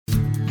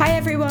Hi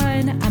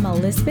everyone, I'm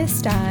Elizabeth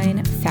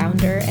Stein,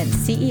 founder and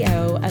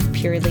CEO of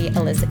Purely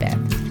Elizabeth,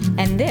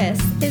 and this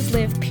is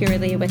Live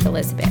Purely with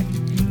Elizabeth,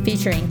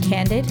 featuring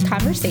candid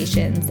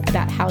conversations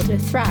about how to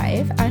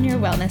thrive on your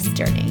wellness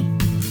journey.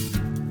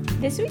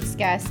 This week's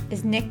guest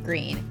is Nick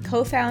Green,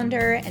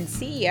 co-founder and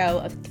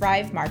CEO of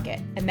Thrive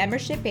Market, a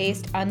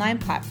membership-based online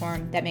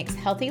platform that makes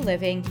healthy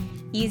living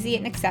easy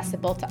and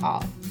accessible to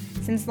all.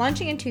 Since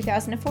launching in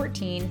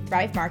 2014,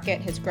 Thrive Market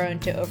has grown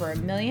to over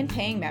 1 million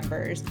paying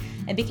members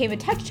and became a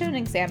touchstone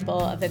example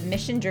of a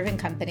mission-driven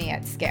company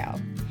at scale.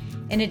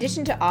 In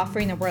addition to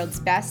offering the world's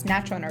best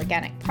natural and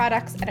organic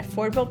products at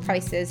affordable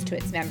prices to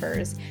its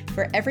members,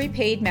 for every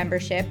paid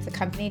membership, the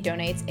company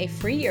donates a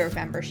free year of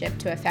membership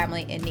to a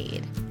family in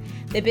need.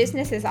 The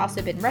business has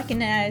also been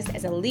recognized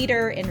as a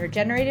leader in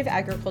regenerative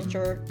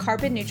agriculture,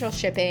 carbon neutral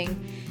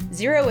shipping,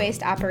 zero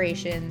waste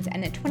operations,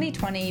 and in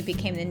 2020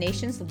 became the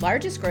nation's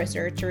largest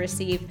grocer to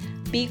receive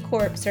B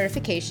Corp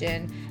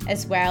certification,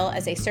 as well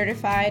as a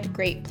certified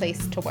Great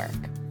Place to Work.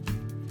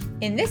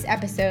 In this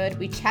episode,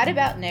 we chat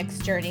about Nick's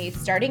journey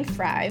starting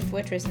Thrive,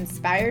 which was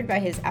inspired by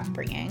his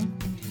upbringing.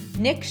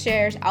 Nick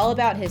shares all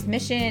about his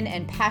mission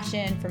and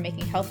passion for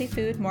making healthy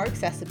food more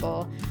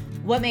accessible,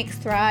 what makes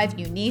Thrive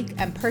unique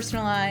and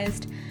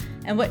personalized,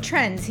 and what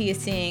trends he is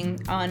seeing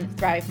on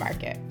Thrive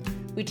Market.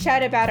 We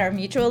chat about our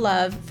mutual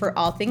love for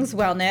all things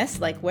wellness,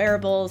 like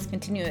wearables,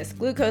 continuous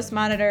glucose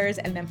monitors,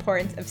 and the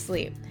importance of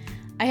sleep.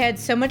 I had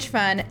so much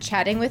fun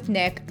chatting with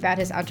Nick about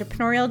his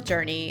entrepreneurial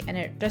journey, and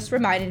it just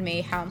reminded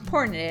me how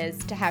important it is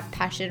to have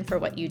passion for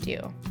what you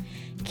do.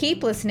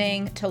 Keep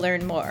listening to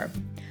learn more.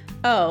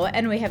 Oh,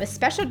 and we have a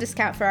special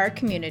discount for our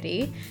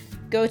community.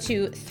 Go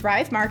to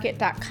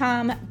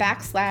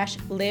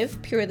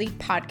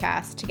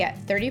thrivemarket.com/livepurelypodcast to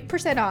get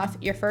 30% off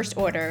your first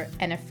order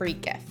and a free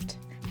gift.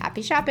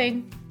 Happy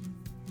shopping!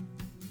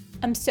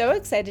 I'm so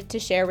excited to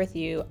share with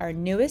you our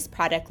newest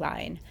product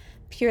line,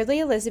 Purely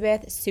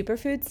Elizabeth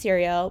Superfood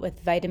Cereal with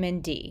Vitamin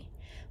D.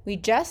 We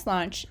just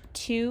launched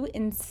 2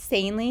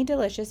 insanely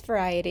delicious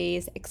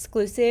varieties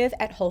exclusive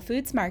at Whole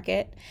Foods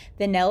Market,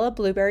 vanilla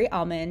blueberry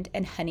almond,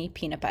 and honey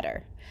peanut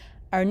butter.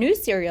 Our new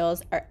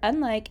cereals are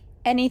unlike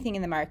anything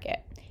in the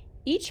market.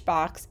 Each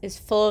box is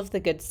full of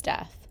the good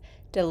stuff.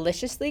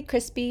 Deliciously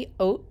crispy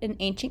oat and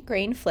ancient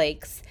grain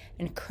flakes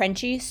and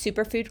crunchy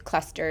superfood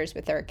clusters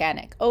with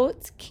organic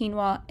oats,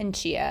 quinoa, and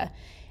chia,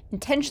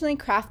 intentionally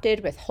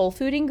crafted with whole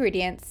food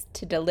ingredients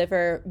to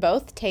deliver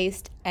both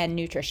taste and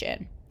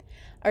nutrition.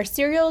 Our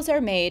cereals are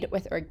made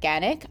with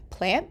organic,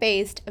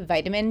 plant-based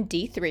vitamin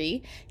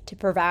D3 to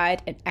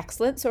provide an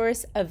excellent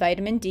source of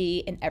vitamin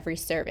D in every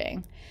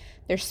serving.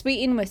 They're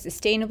sweetened with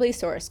sustainably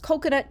sourced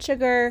coconut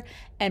sugar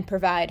and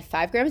provide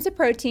 5 grams of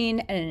protein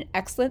and an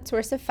excellent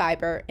source of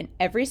fiber in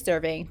every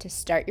serving to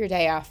start your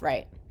day off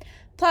right.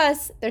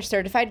 Plus, they're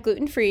certified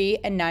gluten-free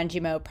and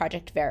non-GMO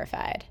project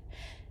verified.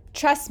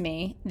 Trust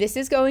me, this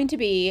is going to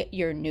be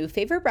your new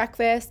favorite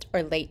breakfast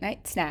or late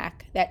night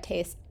snack that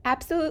tastes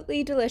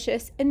absolutely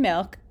delicious in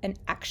milk and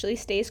actually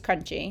stays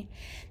crunchy.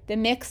 The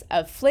mix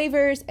of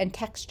flavors and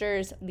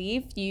textures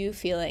leave you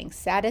feeling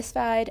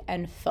satisfied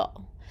and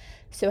full.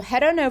 So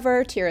head on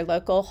over to your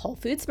local Whole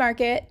Foods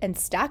Market and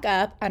stock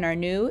up on our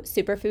new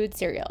superfood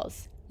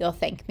cereals. You'll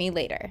thank me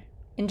later.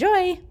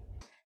 Enjoy!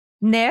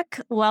 Nick,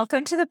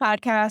 welcome to the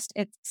podcast.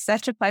 It's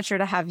such a pleasure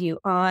to have you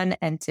on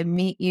and to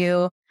meet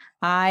you.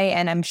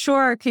 And I'm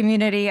sure our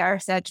community are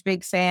such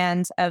big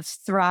fans of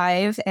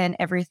Thrive and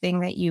everything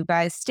that you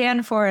guys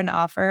stand for and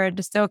offer. I'm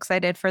just so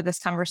excited for this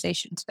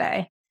conversation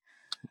today.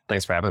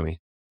 Thanks for having me.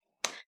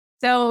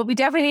 So we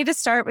definitely need to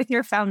start with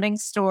your founding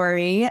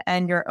story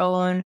and your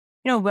own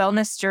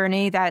wellness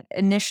journey that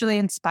initially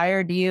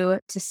inspired you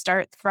to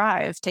start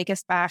Thrive. Take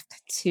us back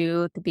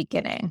to the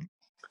beginning.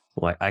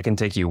 Well, I can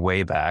take you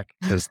way back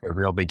because the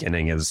real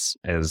beginning is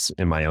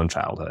in my own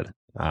childhood.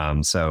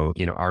 So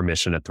our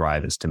mission at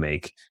Thrive is to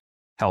make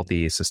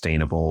healthy,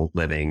 sustainable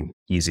living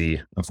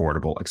easy,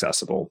 affordable,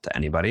 accessible to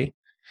anybody.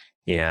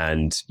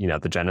 And,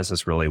 the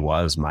genesis really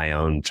was my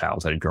own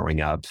childhood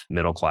growing up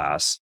middle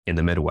class in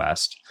the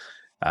Midwest.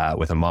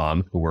 With a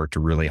mom who worked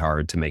really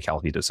hard to make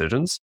healthy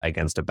decisions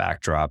against a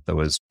backdrop that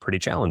was pretty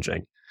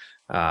challenging.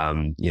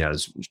 I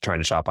was trying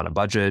to shop on a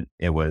budget.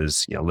 It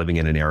was, living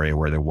in an area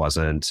where there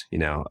wasn't,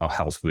 a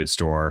health food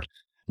store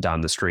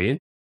down the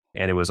street.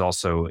 And it was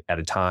also at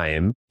a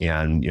time,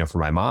 and, for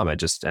my mom at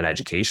just an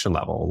education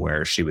level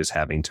where she was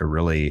having to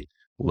really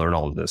learn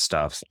all of this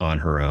stuff on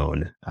her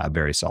own,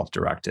 very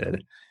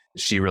self-directed.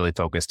 She really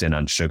focused in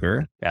on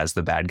sugar as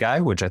the bad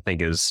guy, which I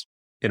think is,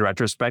 in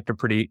retrospect, a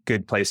pretty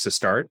good place to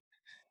start.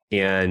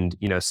 And,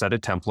 set a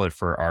template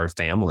for our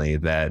family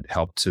that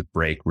helped to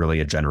break really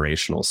a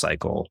generational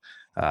cycle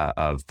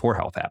of poor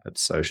health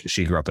habits. So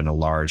she grew up in a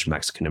large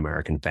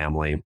Mexican-American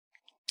family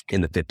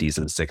in the 50s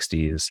and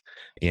 60s.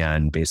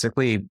 And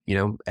basically,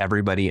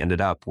 everybody ended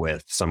up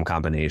with some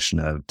combination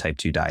of type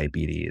 2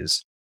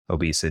 diabetes,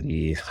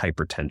 obesity,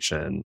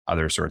 hypertension,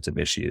 other sorts of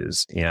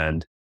issues.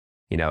 And,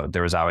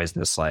 there was always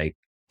this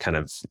kind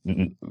of,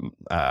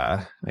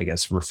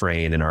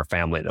 refrain in our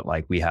family that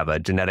we have a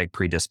genetic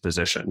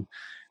predisposition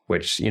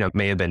which,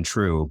 may have been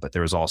true, but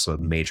there was also a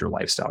major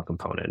lifestyle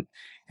component.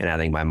 And I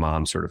think my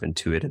mom sort of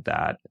intuited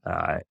that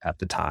at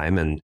the time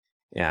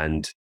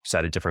and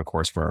set a different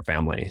course for our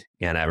family.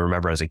 And I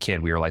remember as a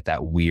kid, we were like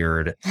that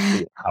weird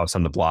house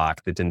on the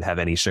block that didn't have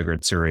any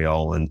sugared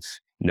cereal and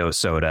no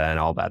soda and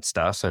all that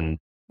stuff. And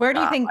where do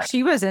you think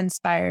she was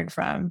inspired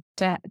from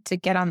to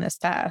get on this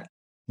path?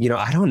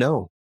 I don't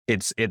know.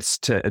 It's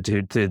to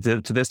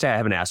this day, I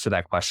haven't asked her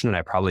that question, and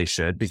I probably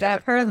should. Because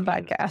I've heard of the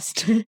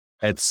podcast.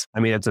 It's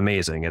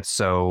amazing. It's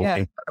so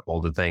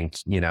incredible to think,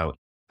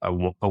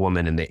 a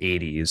woman in the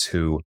 80s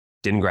who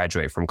didn't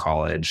graduate from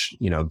college,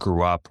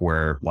 grew up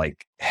where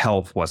like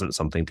health wasn't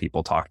something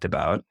people talked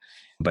about,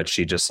 but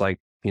she just like,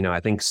 I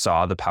think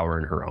saw the power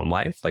in her own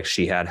life. Like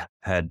she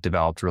had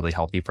developed really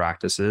healthy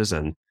practices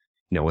and,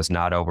 was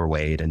not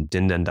overweight and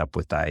didn't end up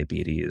with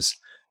diabetes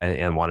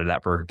and wanted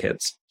that for her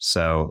kids.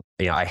 So,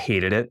 I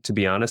hated it, to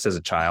be honest, as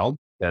a child,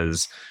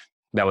 because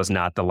that was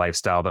not the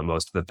lifestyle that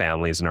most of the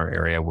families in our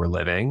area were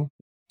living.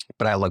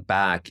 But I look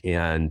back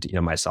and,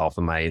 myself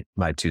and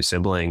my two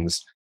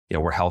siblings,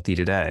 we're healthy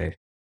today.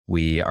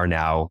 We are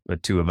now, the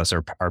two of us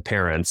are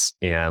parents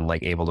and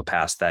like able to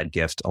pass that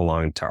gift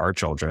along to our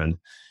children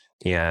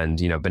and,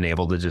 been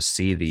able to just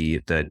see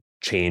the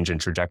change in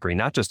trajectory,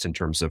 not just in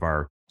terms of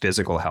our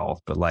physical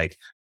health, but like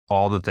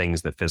all the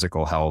things that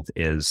physical health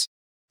is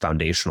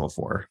foundational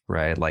for,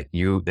 right? Like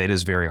it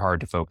is very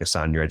hard to focus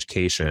on your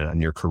education, on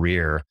your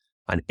career,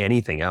 on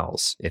anything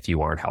else if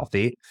you aren't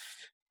healthy.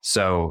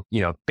 So,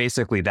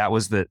 basically that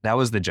was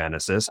the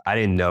genesis. I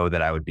didn't know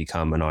that I would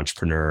become an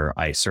entrepreneur.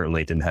 I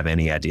certainly didn't have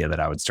any idea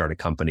that I would start a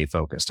company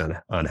focused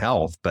on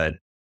health. But,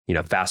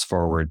 fast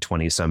forward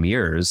 20 some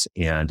years,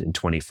 and in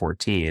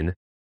 2014,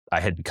 I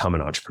had become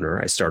an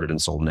entrepreneur. I started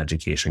and sold an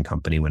education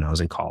company when I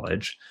was in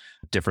college.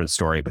 Different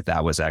story, but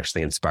that was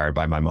actually inspired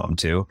by my mom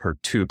too. Her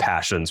two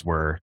passions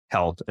were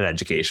health and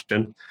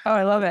education. Oh,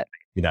 I love it.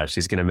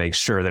 She's going to make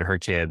sure that her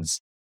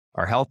kids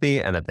are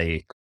healthy and that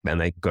they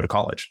go to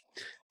college.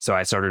 So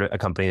I started a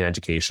company in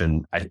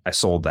education. I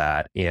sold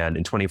that. And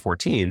in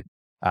 2014,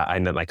 I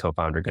met my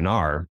co-founder,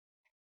 Gunnar,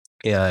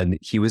 and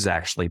he was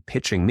actually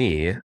pitching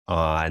me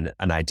on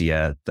an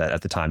idea that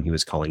at the time he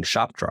was calling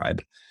Shop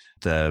Tribe.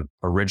 The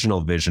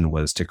original vision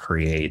was to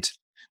create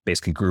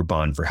basically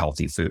Groupon for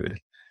healthy food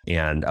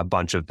and a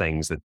bunch of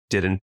things that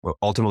didn't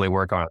ultimately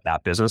work on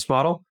that business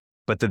model.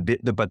 But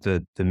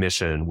the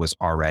mission was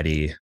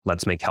already,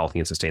 let's make healthy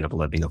and sustainable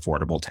living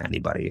affordable to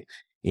anybody.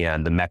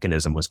 And the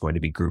mechanism was going to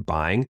be group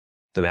buying.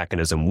 The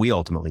mechanism we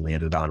ultimately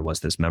landed on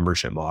was this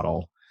membership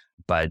model,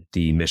 but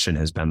the mission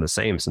has been the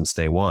same since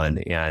day one.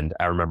 And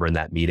I remember in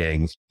that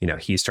meeting,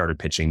 he started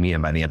pitching me,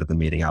 and by the end of the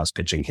meeting, I was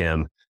pitching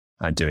him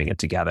on doing it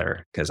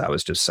together because I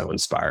was just so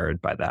inspired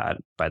by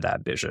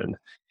that vision.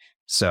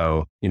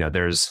 So,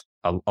 there's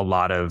a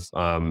lot of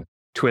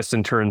twists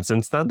and turns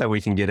since then that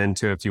we can get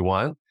into if you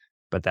want,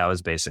 but that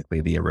was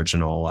basically the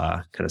original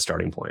kind of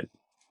starting point.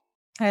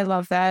 I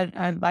love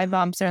that. My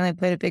mom certainly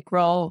played a big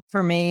role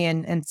for me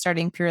in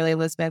starting Purely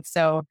Elizabeth.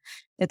 So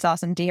it's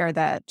awesome to hear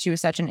that she was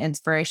such an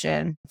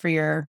inspiration for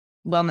your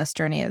wellness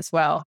journey as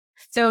well.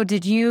 So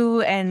did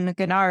you and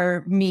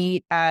Gunnar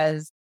meet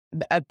as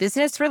a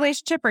business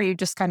relationship, or you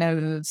just kind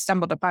of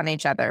stumbled upon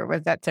each other?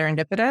 Was that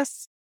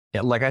serendipitous?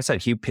 Yeah, like I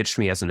said, he pitched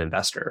me as an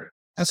investor.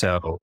 Okay.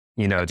 So,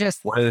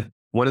 just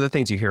one of the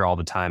things you hear all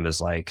the time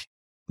is like,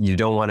 you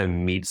don't want to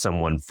meet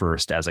someone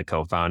first as a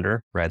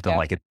co-founder, right? That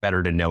like it's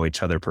better to know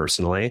each other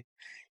personally.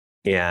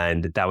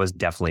 And that was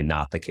definitely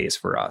not the case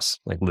for us.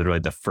 Like literally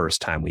the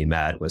first time we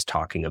met was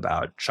talking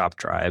about Shop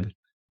Tribe.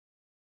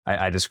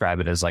 I describe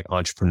it as like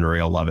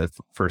entrepreneurial love at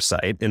first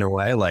sight in a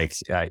way. Like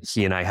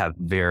he and I have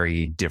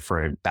very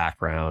different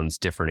backgrounds,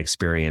 different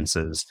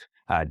experiences,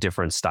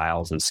 different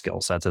styles and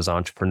skill sets as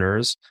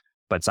entrepreneurs,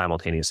 but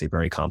simultaneously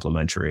very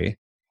complementary.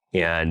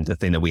 And the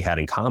thing that we had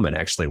in common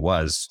actually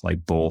was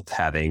like both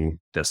having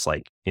this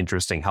like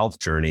interesting health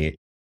journey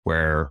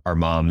where our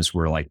moms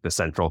were like the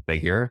central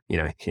figure.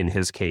 In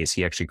his case,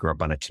 he actually grew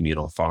up on a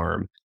communal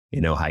farm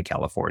in Ojai,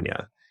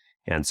 California.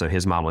 And so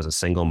his mom was a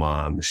single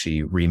mom.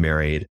 She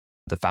remarried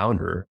the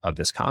founder of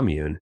this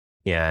commune,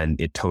 and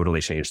it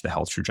totally changed the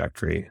health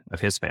trajectory of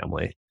his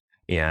family.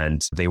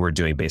 And they were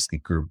doing basically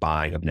group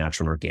buying of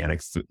natural and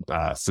organic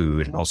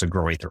food and also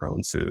growing their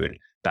own food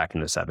back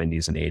in the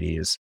 70s and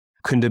 80s.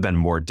 Couldn't have been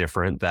more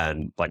different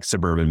than like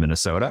suburban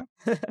Minnesota.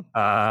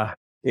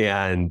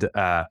 And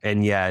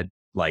yet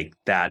like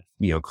that,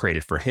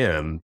 created for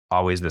him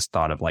always this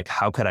thought of like,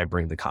 how could I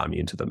bring the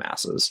commune to the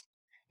masses?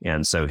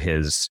 And so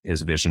his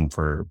vision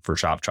for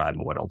Shop Tribe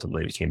and what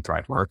ultimately became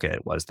Thrive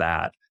Market was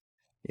that.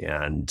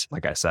 And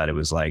like I said, it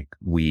was like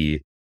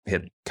we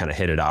hit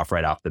it off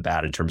right off the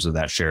bat in terms of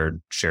that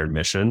shared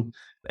mission,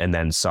 and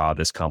then saw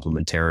this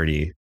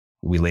complementarity.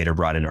 We later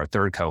brought in our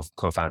third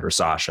co-founder,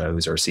 Sasha,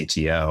 who's our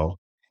CTO.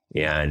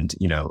 And,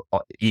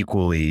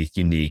 equally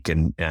unique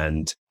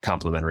and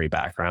complementary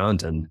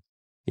background. And,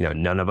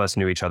 none of us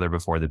knew each other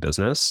before the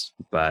business,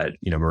 but,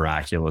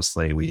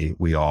 miraculously,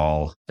 we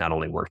all not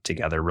only worked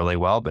together really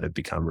well, but have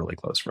become really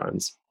close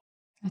friends.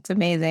 That's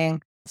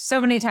amazing.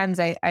 So many times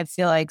I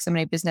feel like so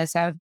many business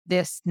have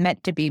this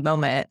meant to be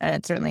moment. And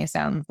it certainly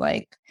sounds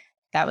like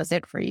that was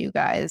it for you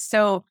guys.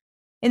 So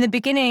in the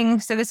beginning,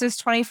 so this was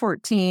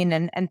 2014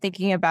 and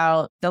thinking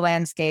about the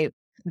landscape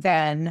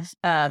then,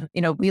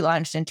 we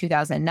launched in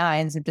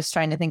 2009. So just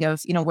trying to think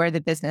of, where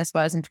the business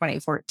was in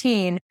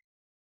 2014,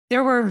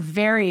 there were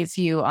very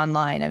few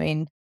online. I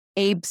mean,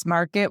 Abe's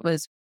Market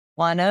was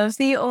one of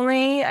the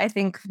only, I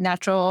think,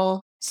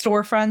 natural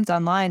storefronts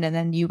online. And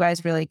then you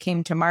guys really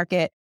came to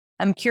market.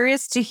 I'm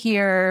curious to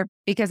hear,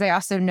 because I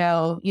also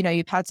know,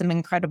 you've had some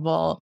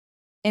incredible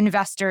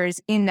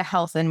investors in the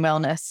health and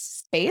wellness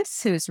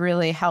space who's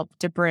really helped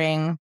to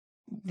bring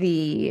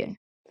the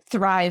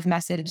Thrive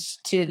message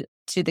to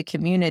the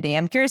community.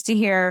 I'm curious to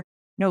hear,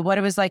 what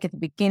it was like at the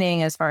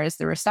beginning as far as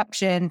the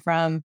reception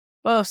from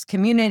both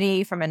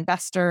community, from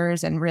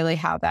investors, and really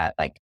how that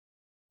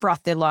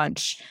brought the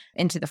launch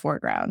into the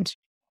foreground.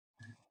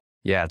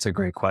 Yeah, it's a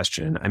great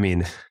question. I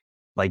mean,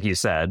 like you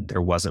said,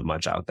 there wasn't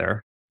much out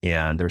there.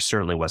 And there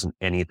certainly wasn't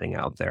anything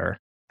out there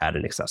at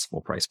an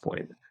accessible price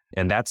point.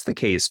 And that's the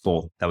case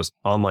both. That was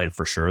online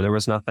for sure, there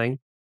was nothing,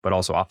 but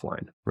also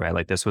offline, right?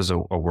 Like this was a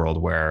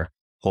world where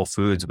Whole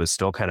Foods was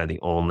still kind of the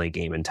only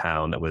game in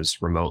town that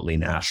was remotely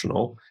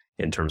national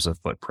in terms of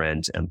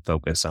footprint and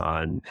focus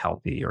on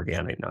healthy,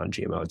 organic,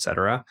 non-GMO, et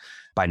cetera.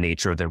 By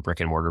nature of their brick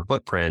and mortar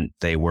footprint,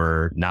 they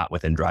were not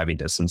within driving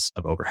distance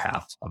of over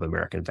half of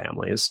American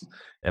families.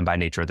 And by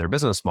nature of their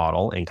business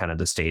model and kind of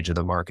the stage of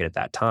the market at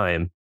that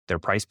time, their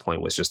price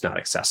point was just not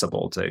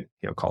accessible to,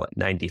 call it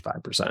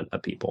 95%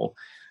 of people.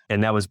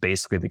 And that was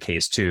basically the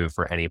case too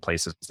for any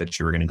places that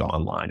you were going to go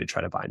online to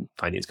try to find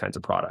these kinds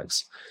of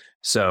products.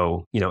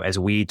 So, as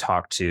we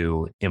talk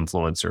to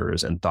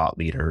influencers and thought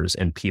leaders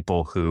and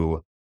people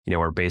who,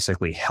 are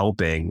basically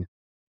helping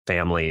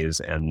families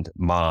and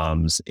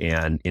moms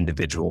and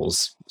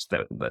individuals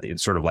that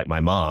sort of like my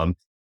mom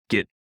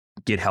get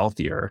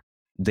healthier,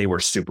 they were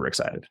super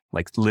excited.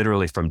 Like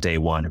literally from day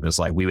one, it was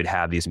like we would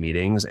have these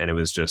meetings and it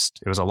was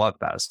a love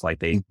fest. Like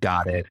they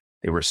got it.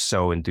 They were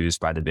so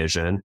enthused by the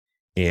vision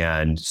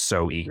and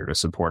so eager to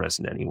support us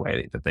in any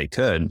way that they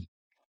could.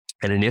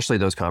 And initially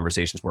those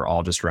conversations were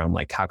all just around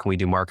how can we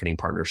do marketing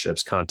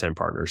partnerships, content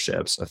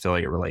partnerships,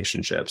 affiliate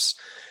relationships.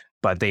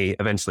 But they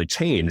eventually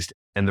changed.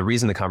 And the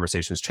reason the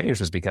conversations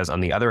changed was because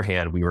on the other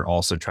hand, we were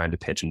also trying to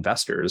pitch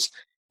investors.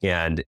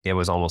 And it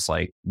was almost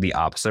like the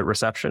opposite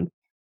reception,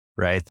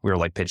 right? We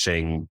were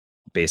pitching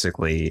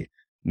basically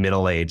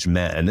middle-aged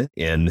men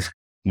in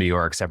New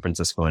York, San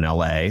Francisco, and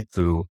LA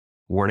who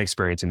weren't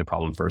experiencing the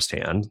problem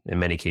firsthand. In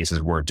many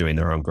cases, weren't doing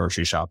their own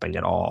grocery shopping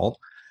at all.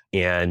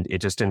 And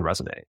it just didn't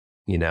resonate,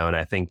 and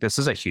I think this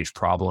is a huge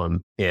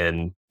problem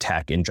in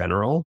tech in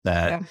general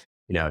that,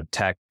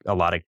 tech, a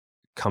lot of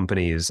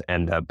companies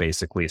end up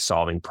basically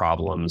solving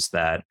problems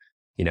that,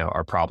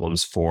 are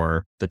problems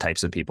for the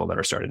types of people that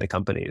are starting the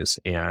companies.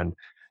 And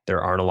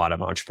there aren't a lot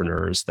of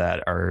entrepreneurs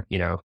that are,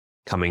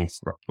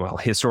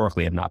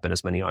 historically have not been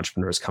as many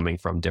entrepreneurs coming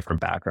from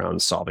different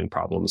backgrounds, solving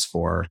problems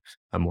for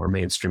a more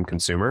mainstream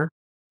consumer.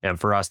 And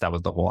for us, that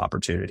was the whole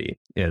opportunity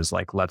is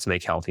let's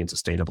make healthy and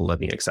sustainable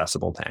living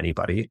accessible to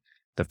anybody.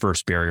 The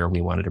first barrier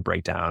we wanted to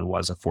break down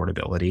was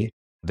affordability.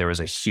 There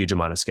was a huge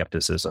amount of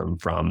skepticism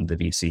from the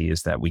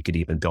VCs that we could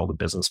even build a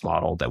business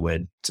model that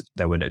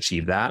would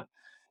achieve that.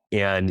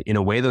 And in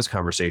a way, those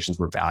conversations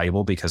were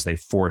valuable because they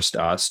forced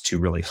us to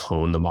really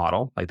hone the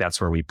model. That's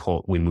where we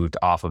moved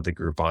off of the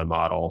Groupon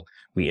model.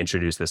 We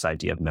introduced this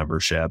idea of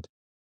membership.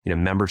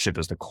 Membership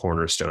is the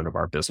cornerstone of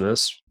our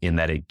business in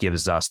that it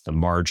gives us the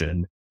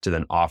margin to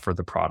then offer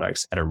the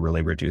products at a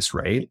really reduced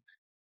rate.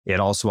 It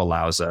also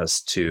allows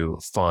us to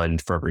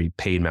fund for every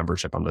paid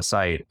membership on the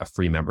site, a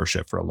free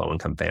membership for a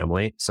low-income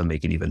family. So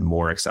make it even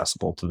more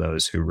accessible to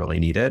those who really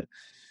need it.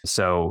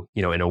 So,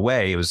 in a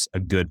way, it was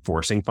a good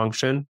forcing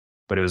function,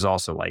 but it was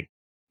also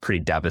pretty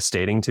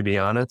devastating, to be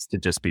honest, to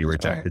just be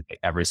rejected by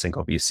every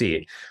single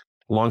VC.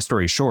 Long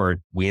story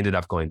short, we ended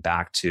up going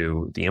back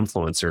to the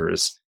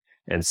influencers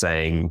and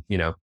saying,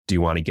 do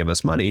you want to give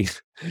us money,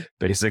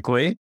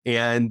 basically?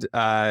 And,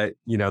 there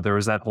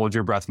was that hold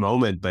your breath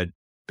moment, but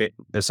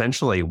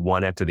essentially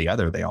one after the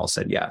other, they all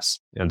said yes.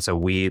 And so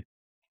we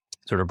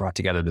sort of brought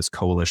together this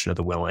coalition of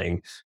the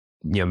willing,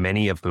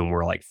 many of whom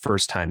were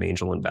first-time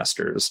angel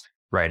investors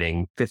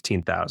writing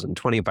 $15,000,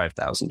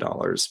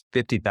 $25,000,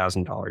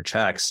 $50,000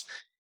 checks.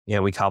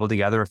 And we cobbled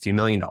together a few $1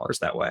 million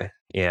that way.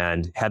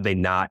 And had they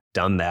not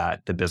done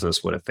that, the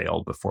business would have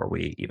failed before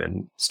we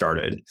even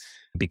started.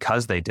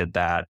 Because they did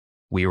that,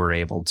 we were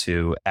able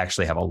to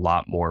actually have a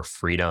lot more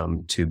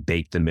freedom to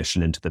bake the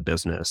mission into the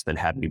business than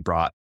had we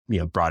brought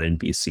in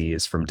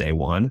VCs from day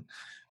one.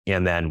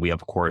 And then we,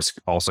 of course,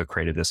 also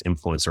created this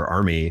influencer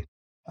army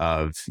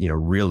of,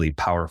 really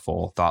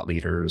powerful thought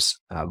leaders,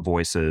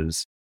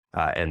 voices,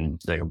 and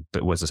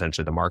it was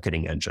essentially the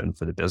marketing engine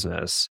for the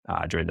business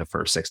during the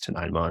first 6 to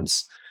 9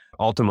 months.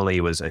 Ultimately,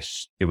 it was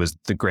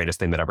the greatest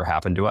thing that ever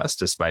happened to us,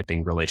 despite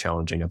being really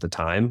challenging at the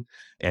time.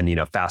 And,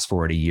 fast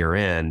forward a year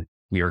in,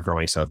 we were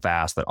growing so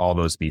fast that all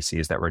those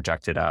VCs that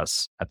rejected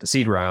us at the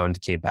seed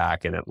round came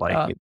back and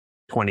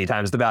 20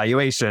 times the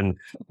valuation,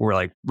 we're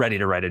like ready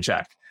to write a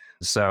check.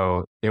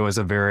 So it was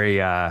a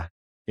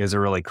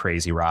really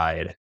crazy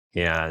ride.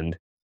 And,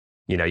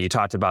 you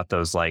talked about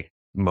those like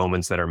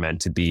moments that are meant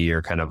to be,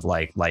 or kind of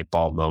like light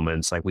bulb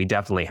moments. Like we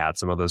definitely had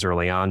some of those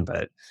early on,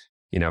 but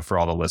for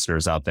all the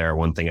listeners out there,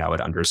 one thing I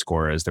would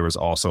underscore is there was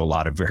also a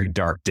lot of very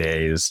dark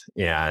days.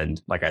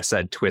 And like I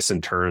said, twists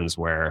and turns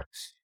where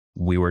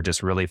we were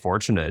just really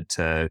fortunate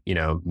to,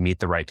 meet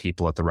the right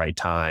people at the right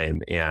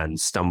time and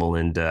stumble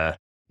into,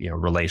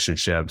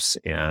 relationships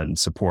and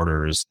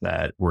supporters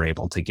that were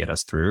able to get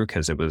us through,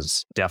 because it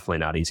was definitely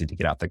not easy to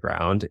get off the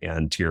ground.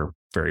 And to your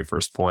very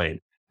first point,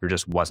 there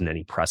just wasn't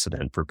any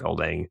precedent for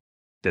building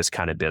this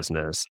kind of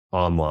business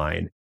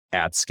online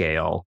at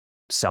scale,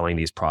 selling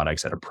these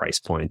products at a price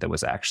point that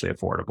was actually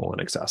affordable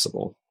and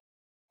accessible.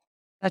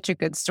 Such a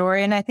good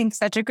story. And I think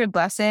such a good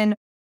lesson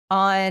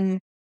on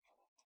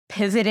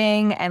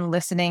pivoting and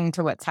listening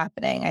to what's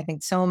happening. I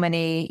think so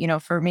many,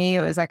 for me,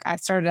 it was like I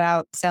started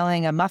out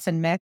selling a muffin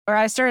mix, or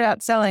I started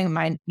out selling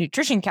my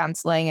nutrition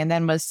counseling and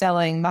then was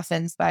selling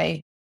muffins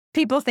by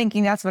people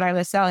thinking that's what I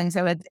was selling.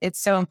 So it's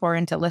so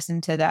important to listen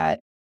to that,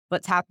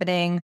 what's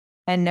happening,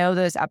 and know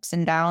those ups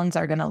and downs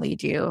are going to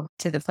lead you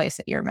to the place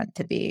that you're meant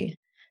to be.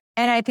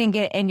 And I think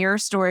in your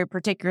story,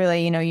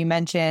 particularly, you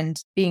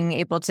mentioned being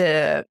able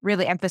to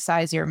really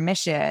emphasize your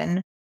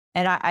mission.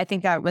 And I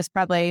think that was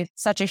probably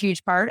such a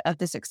huge part of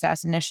the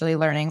success initially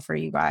learning for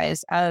you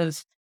guys,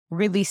 of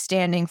really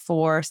standing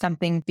for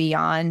something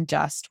beyond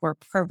just we're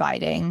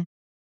providing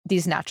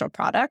these natural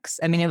products.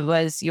 I mean, it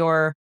was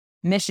your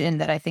mission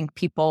that I think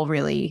people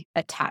really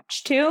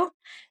attached to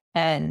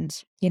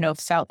and,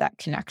 felt that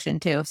connection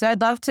to. So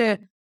I'd love to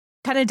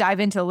kind of dive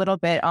into a little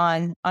bit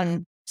on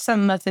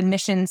some of the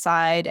mission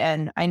side.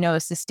 And I know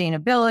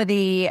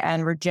sustainability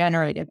and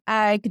regenerative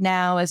ag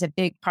now is a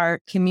big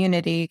part,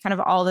 community, kind of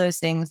all those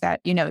things that,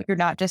 you're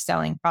not just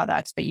selling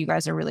products, but you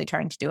guys are really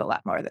trying to do a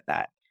lot more than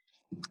that.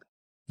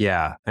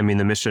 Yeah. I mean,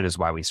 the mission is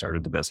why we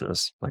started the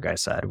business. Like I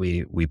said,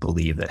 we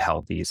believe that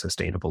healthy,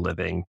 sustainable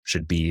living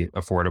should be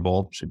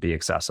affordable, should be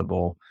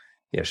accessible,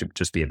 should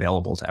just be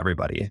available to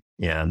everybody.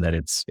 And that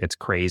it's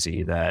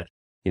crazy that,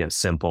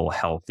 simple,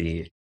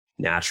 healthy,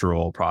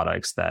 natural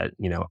products that,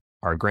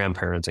 our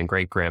grandparents and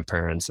great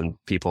grandparents and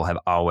people have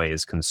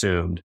always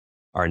consumed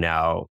are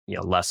now,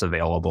 less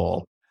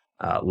available,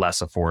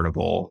 less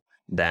affordable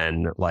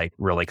than like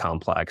really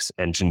complex,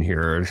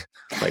 engineered,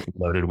 like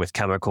loaded with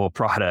chemical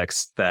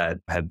products that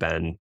have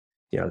been,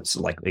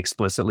 like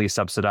explicitly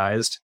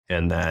subsidized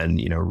and then,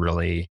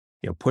 really,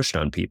 pushed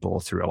on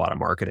people through a lot of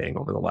marketing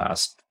over the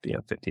last,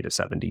 50 to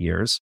 70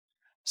 years.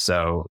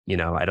 So,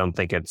 I don't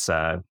think it's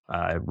a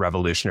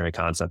revolutionary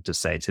concept to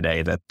say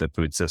today that the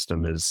food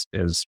system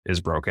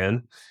is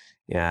broken,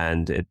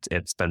 and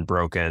it's been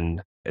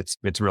broken. It's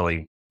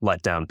really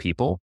let down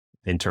people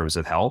in terms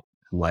of health.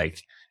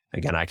 Like,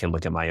 again, I can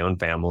look at my own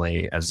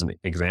family as an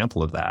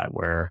example of that,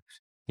 where,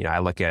 I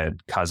look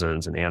at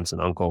cousins and aunts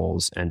and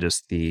uncles and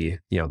just the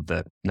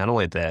not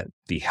only the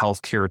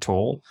healthcare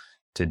toll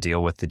to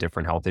deal with the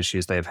different health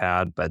issues they've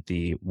had, but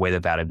the way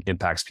that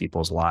impacts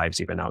people's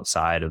lives, even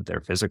outside of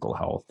their physical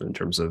health, in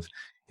terms of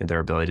their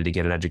ability to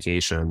get an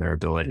education, their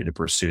ability to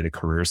pursue the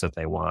careers that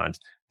they want,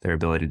 their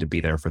ability to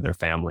be there for their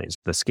families.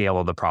 The scale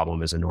of the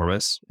problem is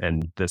enormous.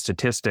 And the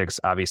statistics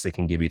obviously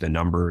can give you the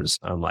numbers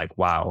on like,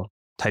 wow,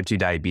 type 2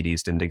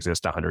 diabetes didn't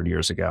exist 100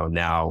 years ago.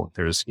 Now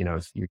there's, you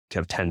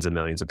have tens of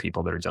millions of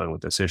people that are dealing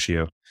with this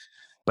issue,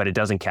 but it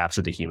doesn't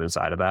capture the human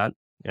side of that.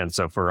 And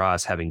so for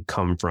us, having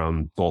come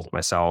from both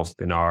myself,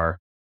 Pinar,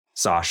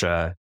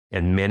 Sasha,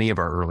 and many of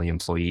our early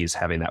employees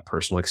having that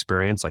personal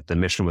experience, like the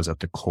mission was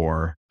at the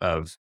core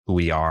of who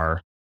we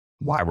are,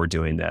 why we're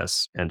doing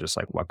this, and just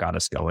like what got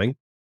us going.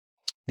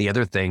 The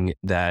other thing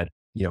that,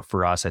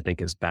 for us, I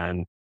think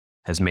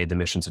has made the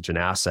mission such an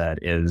asset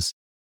is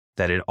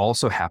that it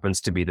also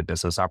happens to be the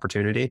business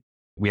opportunity.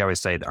 We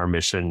always say that our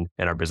mission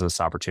and our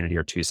business opportunity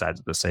are two sides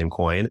of the same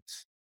coin.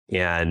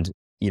 And,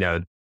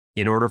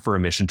 in order for a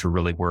mission to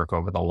really work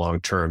over the long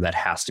term, that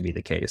has to be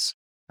the case.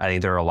 I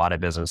think there are a lot of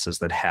businesses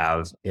that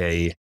have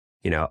a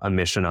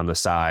mission on the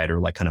side, or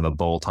like kind of a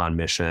bolt-on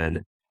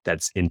mission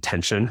that's in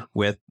tension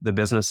with the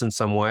business in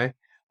some way,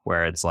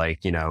 where it's like,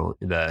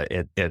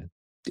 it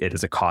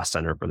is a cost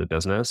center for the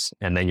business.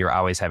 And then you're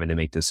always having to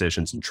make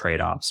decisions and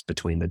trade-offs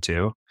between the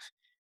two.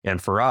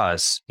 And for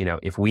us,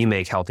 if we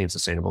make healthy and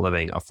sustainable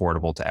living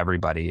affordable to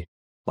everybody,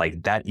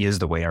 like that is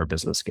the way our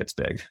business gets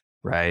big,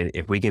 right?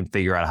 If we can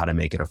figure out how to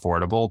make it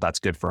affordable, that's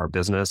good for our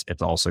business.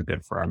 It's also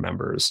good for our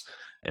members.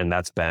 And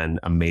that's been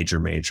a major,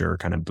 major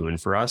kind of boon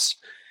for us.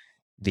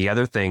 The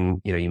other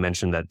thing, you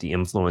mentioned that the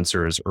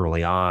influencers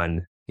early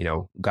on,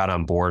 got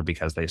on board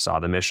because they saw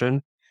the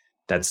mission.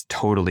 That's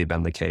totally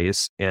been the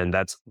case. And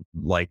that's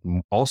like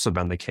also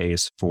been the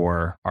case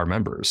for our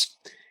members.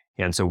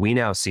 And so we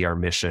now see our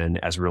mission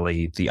as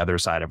really the other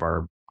side of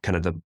our kind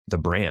of the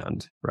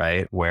brand,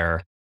 right?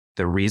 Where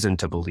the reason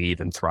to believe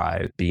and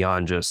thrive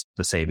beyond just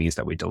the savings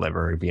that we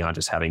deliver, beyond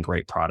just having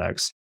great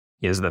products,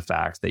 is the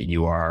fact that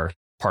you are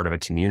part of a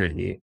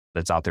community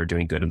that's out there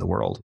doing good in the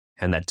world.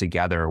 and that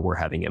together we're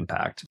having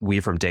impact. We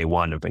from day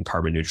one have been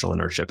carbon neutral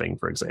in our shipping,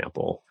 for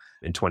example.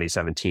 In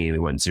 2017, we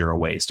went zero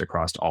waste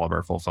across all of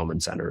our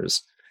fulfillment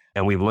centers.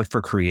 And we've looked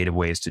for creative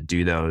ways to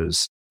do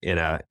those in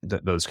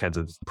those kinds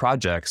of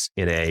projects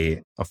in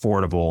a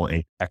affordable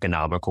and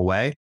economical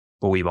way.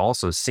 But we've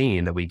also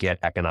seen that we get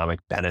economic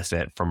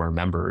benefit from our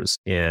members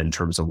in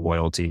terms of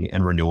loyalty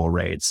and renewal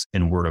rates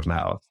and word of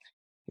mouth.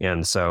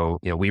 And so,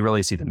 we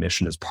really see the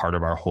mission as part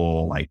of our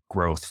whole like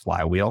growth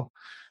flywheel,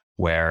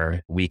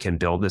 where we can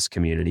build this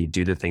community,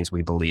 do the things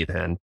we believe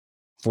in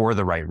for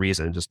the right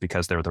reason, just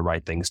because they're the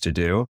right things to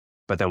do.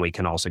 But then we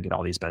can also get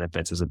all these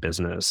benefits as a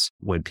business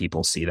when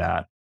people see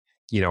that.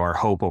 Our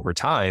hope over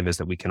time is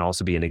that we can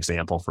also be an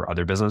example for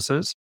other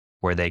businesses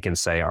where they can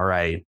say, all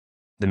right,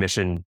 the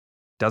mission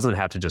doesn't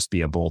have to just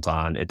be a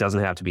bolt-on. It doesn't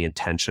have to be in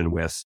tension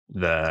with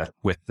the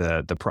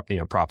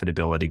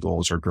profitability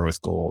goals or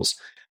growth goals.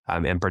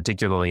 And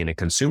particularly in a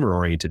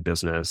consumer-oriented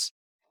business,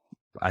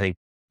 I think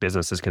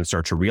businesses can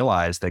start to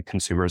realize that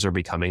consumers are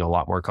becoming a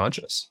lot more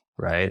conscious,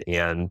 right?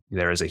 And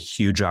there is a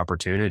huge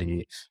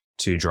opportunity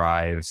to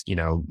drive,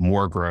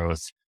 more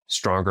growth,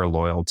 stronger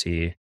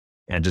loyalty,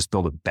 and just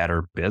build a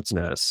better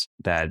business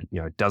that,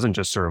 doesn't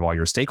just serve all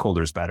your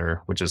stakeholders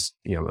better, which is,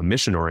 a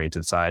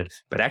mission-oriented side,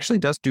 but actually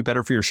does do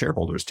better for your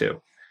shareholders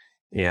too.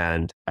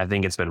 And I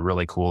think it's been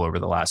really cool over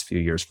the last few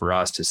years for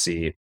us to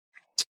see,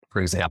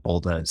 for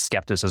example, the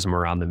skepticism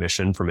around the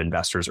mission from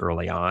investors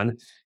early on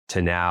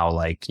to now,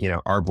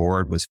 our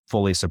board was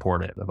fully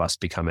supportive of us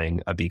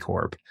becoming a B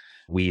Corp.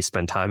 We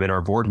spend time in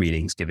our board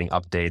meetings giving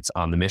updates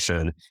on the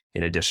mission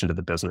in addition to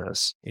the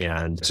business.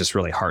 And it's just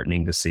really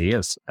heartening to see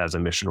as a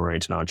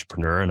mission-oriented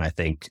entrepreneur. And I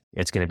think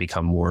it's going to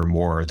become more and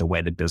more the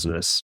way that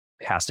business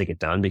has to get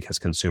done because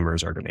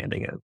consumers are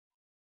demanding it.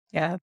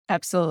 Yeah,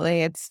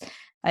 absolutely.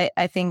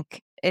 I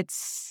think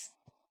it's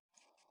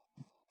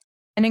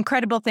an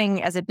incredible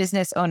thing as a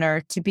business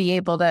owner to be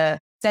able to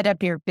set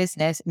up your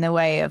business in the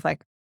way of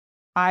like,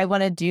 I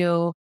want to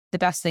do the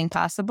best thing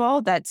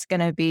possible that's going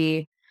to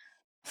be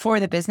for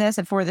the business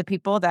and for the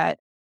people that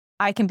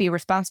I can be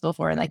responsible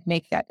for and like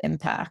make that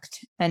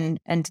impact. And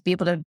to be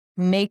able to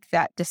make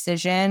that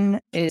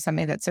decision is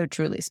something that's so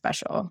truly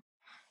special.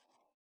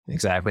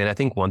 Exactly. And I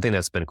think one thing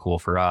that's been cool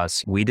for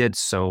us, we did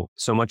so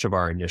much of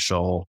our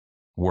initial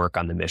work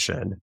on the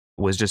mission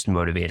was just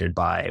motivated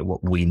by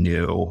what we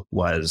knew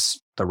was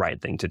the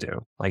right thing to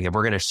do. Like if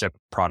we're going to ship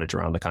product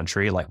around the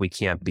country, like we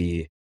can't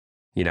be,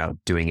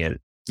 doing it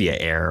via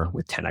air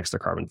with 10x the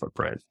carbon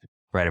footprint,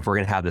 right? If we're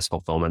going to have this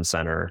fulfillment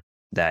center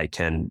that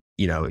can,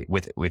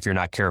 if you're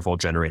not careful,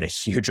 generate a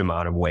huge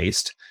amount of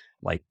waste,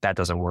 like that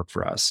doesn't work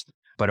for us.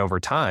 But over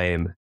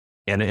time,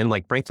 and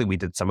like frankly, we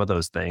did some of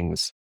those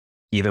things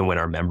even when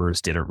our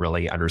members didn't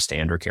really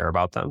understand or care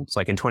about them. It's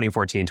like in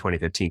 2014,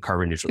 2015,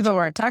 carbon neutral. People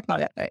weren't talking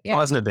about it. Yeah. It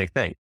wasn't a big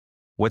thing.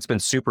 What's been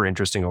super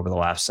interesting over the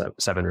last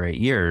 7 or 8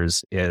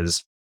 years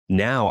is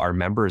now our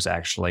members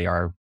actually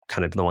are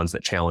kind of the ones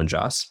that challenge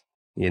us,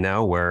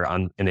 where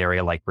on an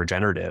area like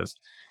regenerative,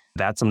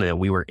 that's something that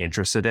we were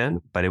interested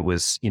in, but it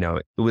was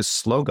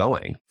slow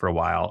going for a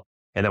while.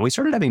 And then we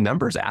started having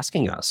members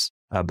asking us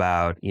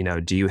about,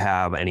 do you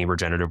have any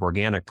regenerative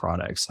organic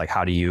products? Like,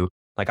 how do you,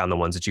 like on the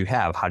ones that you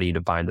have, how do you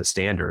define the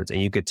standards?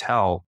 And you could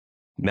tell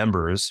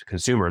members,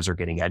 consumers are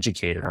getting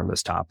educated on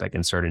this topic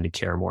and starting to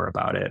care more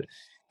about it.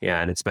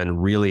 And it's been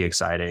really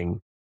exciting,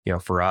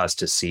 for us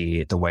to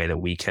see the way that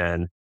we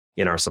can,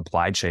 in our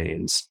supply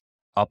chains,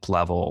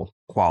 up-level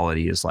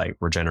qualities like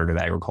regenerative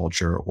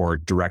agriculture or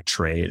direct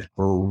trade.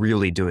 We're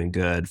really doing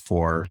good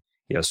for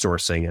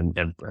sourcing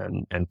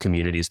and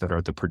communities that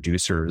are the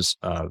producers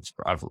of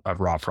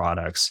raw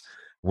products,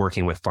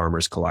 working with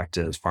farmers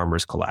collectives,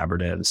 farmers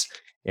collaboratives,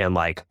 and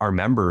like our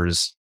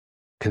members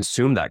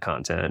consume that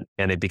content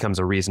and it becomes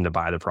a reason to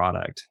buy the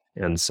product.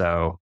 And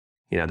so,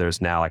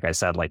 there's now, like I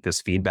said, like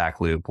this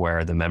feedback loop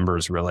where the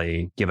members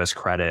really give us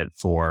credit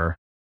for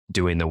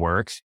doing the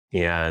work.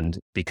 And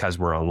because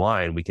we're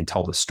online, we can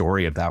tell the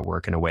story of that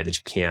work in a way that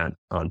you can't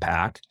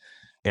unpack.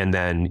 And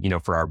then,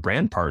 for our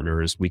brand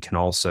partners, we can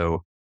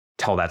also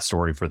tell that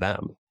story for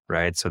them,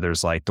 right? So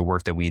there's like the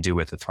work that we do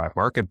with the Thrive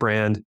Market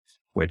brand,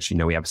 which,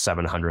 we have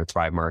 700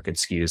 Thrive Market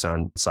SKUs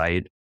on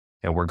site,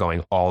 and we're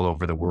going all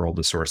over the world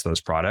to source those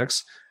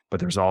products. But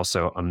there's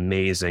also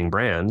amazing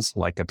brands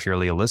like a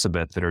Purely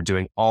Elizabeth that are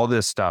doing all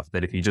this stuff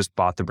that if you just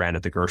bought the brand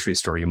at the grocery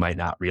store, you might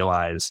not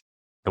realize.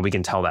 And we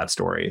can tell that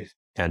story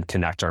and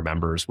connect our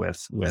members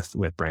with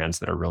brands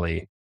that are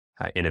really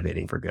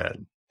innovating for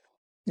good.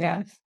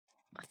 Yeah.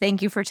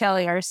 Thank you for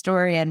telling our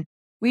story. And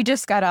we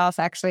just got off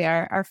actually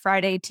our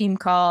Friday team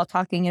call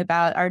talking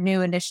about our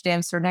new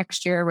initiatives for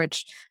next year,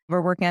 which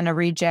we're working on a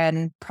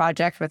regen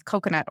project with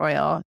coconut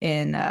oil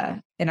in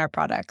our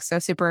products. So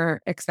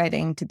super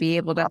exciting to be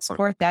able to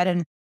support that.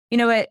 And,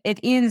 it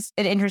is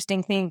an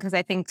interesting thing because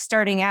I think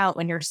starting out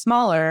when you're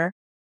smaller,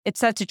 it's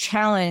such a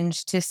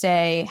challenge to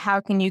say, how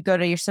can you go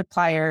to your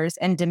suppliers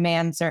and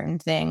demand certain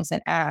things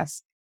and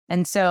ask?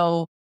 And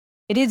so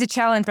it is a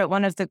challenge, but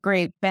one of the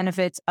great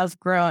benefits of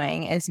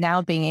growing is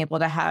now being able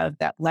to have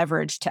that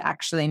leverage to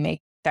actually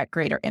make that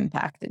greater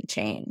impact and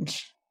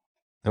change.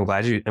 I'm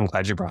glad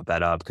you brought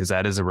that up, because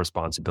that is a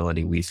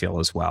responsibility we feel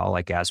as well.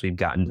 Like, as we've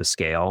gotten to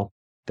scale,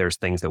 there's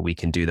things that we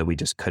can do that we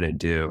just couldn't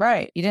do.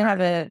 Right. You didn't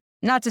have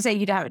not to say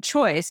you didn't have a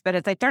choice, but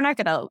it's like, they're not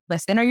going to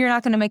listen, or you're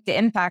not going to make the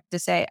impact to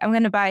say, I'm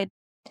going to buy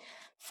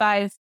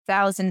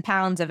 5,000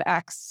 pounds of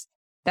X.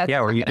 That's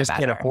or you just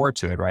can't afford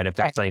to it, right? If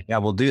that's like, yeah,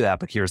 we'll do that,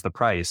 but here's the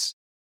price.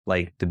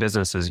 Like,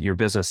 your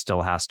business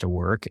still has to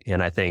work.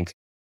 And I think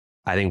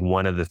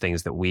one of the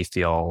things that we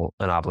feel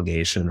an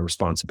obligation or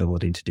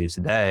responsibility to do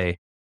today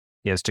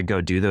is to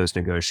go do those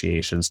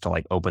negotiations to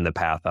like open the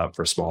path up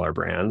for smaller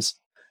brands.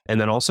 And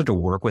then also to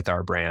work with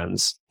our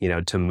brands,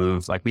 to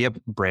move, like, we have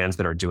brands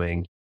that are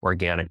doing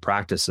organic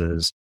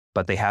practices,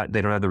 but they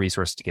don't have the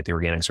resources to get the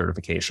organic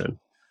certification,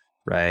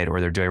 right?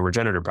 Or they're doing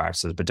regenerative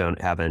practices, but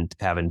haven't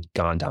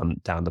gone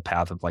down the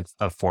path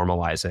of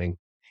formalizing.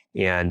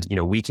 And,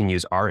 we can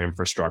use our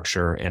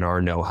infrastructure and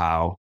our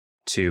know-how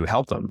to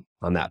help them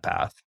on that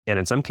path. And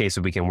in some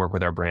cases, we can work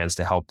with our brands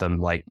to help them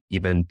like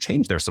even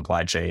change their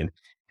supply chain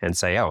and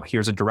say, oh,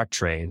 here's a direct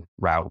trade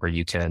route where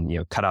you can,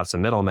 cut out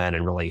some middlemen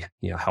and really,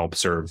 help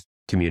serve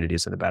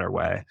communities in a better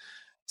way.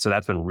 So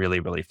that's been really,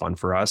 really fun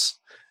for us.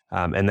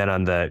 And then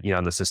on the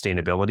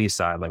sustainability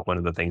side, like, one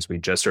of the things we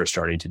just are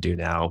starting to do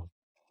now,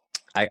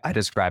 I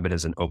describe it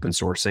as an open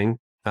sourcing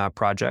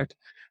project,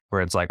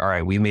 where it's like, all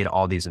right, we made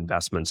all these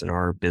investments in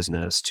our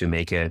business to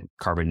make it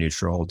carbon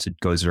neutral, to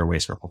go zero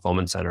waste in our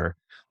fulfillment center.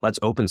 Let's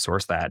open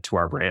source that to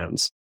our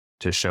brands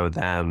to show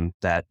them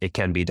that it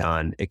can be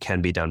done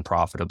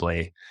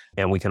profitably,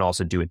 and we can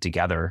also do it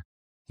together.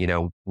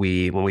 When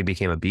we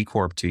became a B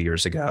Corp 2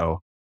 years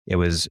ago, it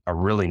was a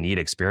really neat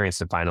experience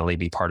to finally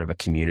be part of a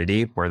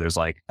community where there's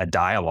like a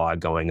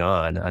dialogue going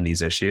on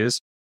these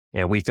issues.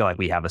 And we feel like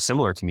we have a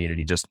similar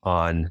community just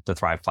on the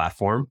Thrive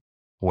platform,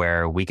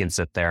 where we can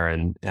sit there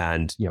and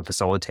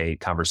facilitate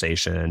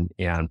conversation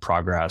and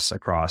progress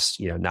across,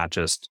 not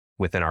just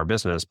within our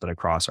business, but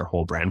across our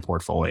whole brand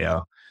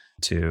portfolio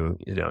to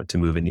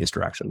move in these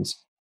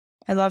directions.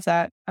 I love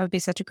that. That would be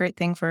such a great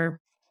thing for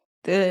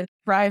the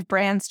Thrive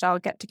brands to all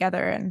get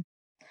together and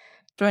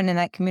join in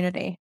that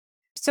community.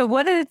 So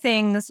one of the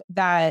things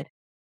that,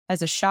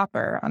 as a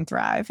shopper on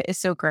Thrive, is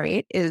so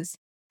great is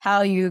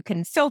how you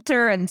can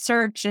filter and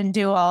search and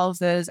do all of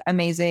those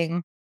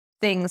amazing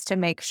things to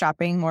make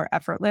shopping more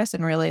effortless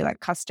and really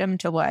like custom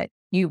to what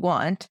you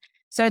want.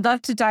 So I'd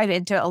love to dive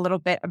into a little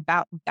bit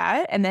about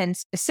that. And then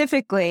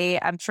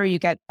specifically, I'm sure you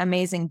get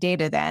amazing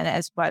data then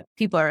as what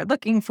people are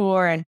looking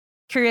for, and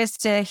curious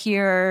to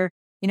hear,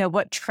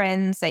 what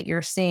trends that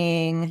you're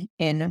seeing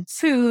in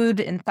food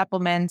and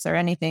supplements or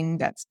anything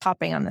that's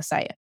popping on the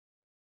site.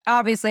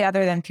 Obviously,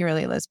 other than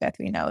Purely Elizabeth,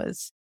 we know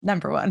is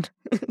number one.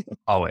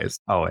 Always.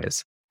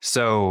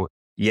 So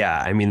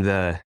yeah, I mean,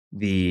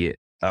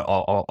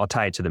 I'll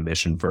tie it to the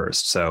mission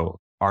first. So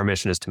our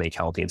mission is to make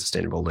healthy and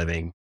sustainable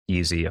living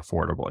easy,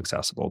 affordable,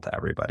 accessible to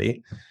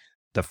everybody.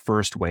 The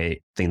first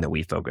thing that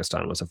we focused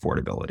on was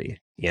affordability.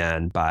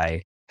 And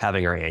by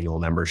having our annual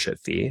membership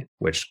fee,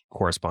 which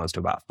corresponds to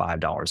about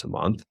 $5 a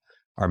month,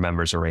 our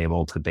members are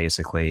able to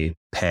basically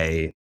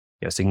pay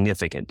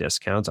significant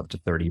discounts, up to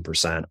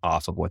 30%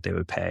 off of what they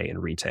would pay in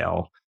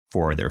retail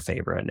for their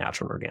favorite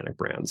natural and organic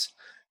brands.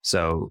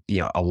 So,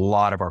 a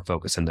lot of our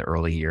focus in the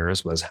early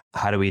years was,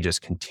 how do we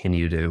just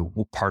continue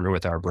to partner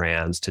with our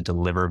brands to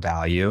deliver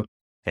value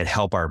and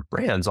help our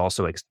brands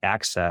also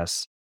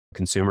access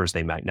consumers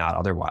they might not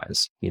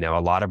otherwise. A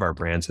lot of our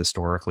brands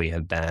historically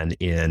have been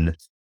in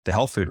the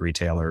health food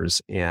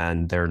retailers,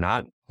 and they're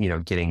not,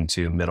 getting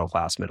to middle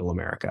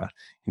America.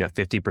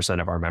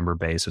 50% of our member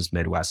base is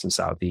Midwest and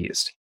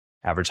Southeast.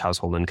 Average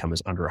household income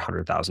is under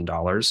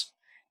 $100,000.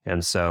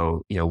 And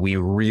so, we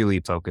really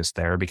focused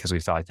there because we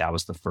felt like that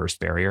was the first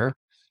barrier.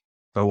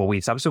 But what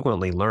we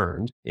subsequently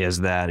learned is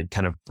that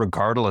kind of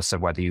regardless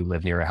of whether you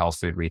live near a health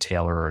food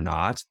retailer or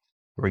not,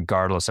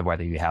 regardless of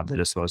whether you have the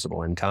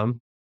disposable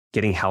income,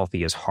 getting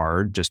healthy is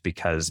hard just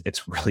because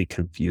it's really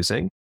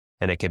confusing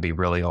and it can be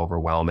really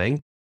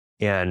overwhelming.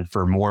 And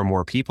for more and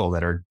more people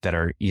that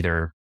are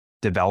either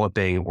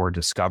developing or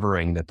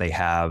discovering that they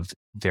have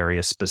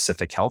various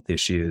specific health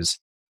issues,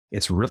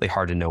 it's really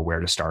hard to know where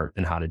to start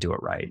and how to do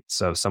it right.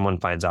 So if someone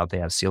finds out they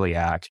have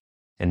celiac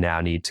and now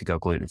need to go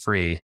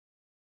gluten-free,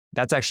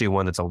 that's actually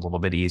one that's a little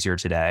bit easier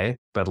today.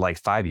 But like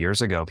 5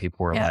 years ago,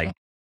 people were like,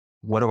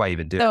 what do I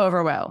even do? So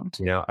overwhelmed.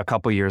 A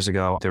couple of years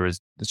ago, there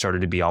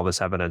started to be all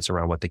this evidence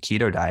around what the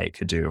keto diet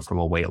could do from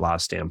a weight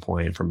loss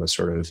standpoint, from a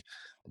sort of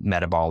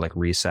metabolic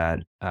reset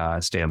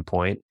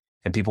standpoint.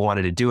 And people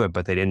wanted to do it,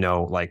 but they didn't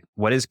know, like,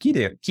 what is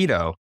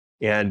keto?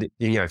 And,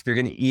 if you're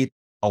going to eat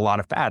a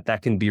lot of fat,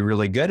 that can be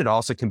really good. It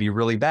also can be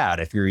really bad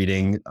if you're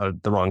eating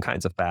the wrong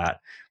kinds of fat.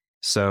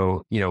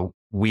 So,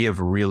 we have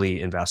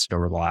really invested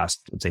over the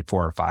last, let's say,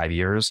 4 or 5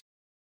 years,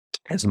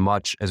 as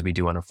much as we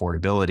do on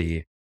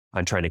affordability,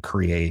 on trying to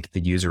create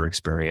the user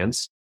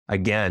experience.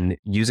 Again,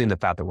 using the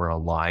fact that we're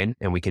online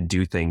and we can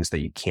do things that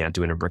you can't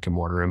do in a brick and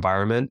mortar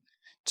environment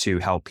to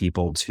help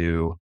people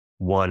to,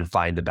 one,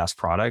 find the best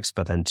products,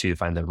 but then two,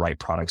 find the right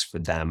products for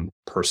them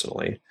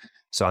personally.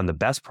 So on the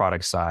best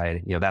product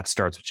side, that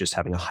starts with just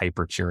having a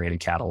hyper curated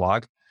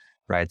catalog,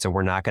 right? So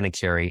we're not going to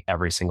carry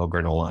every single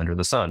granola under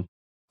the sun.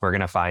 We're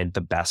going to find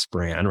the best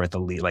brand, right?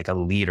 Like a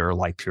leader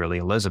like Purely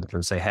Elizabeth,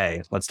 and say,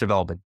 hey, let's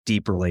develop a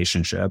deep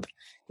relationship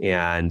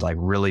and like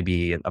really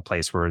be a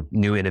place where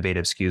new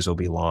innovative SKUs will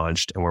be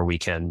launched and where we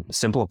can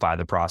simplify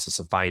the process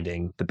of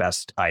finding the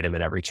best item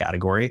in every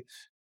category.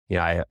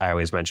 I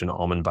always mention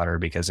almond butter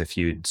because if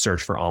you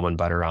search for almond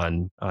butter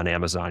on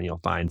Amazon, you'll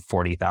find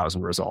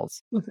 40,000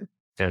 results.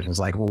 And it's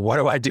like, well, what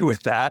do I do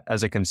with that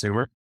as a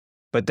consumer?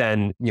 But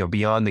then,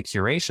 beyond the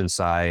curation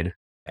side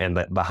and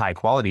the high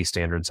quality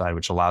standard side,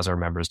 which allows our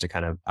members to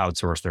kind of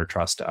outsource their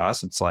trust to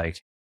us, it's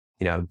like,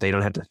 they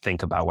don't have to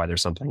think about whether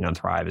something on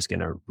Thrive is going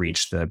to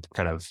reach the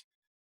kind of,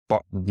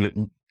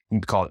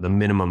 call it the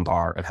minimum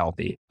bar of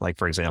healthy. Like,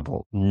 for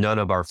example, none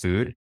of our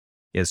food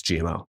is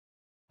GMO.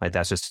 Like,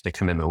 that's just the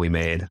commitment we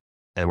made.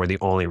 And we're the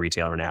only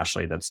retailer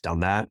nationally that's done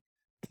that,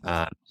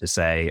 to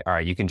say, all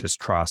right, you can just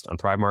trust on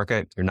Thrive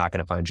Market, you're not going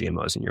to find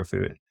GMOs in your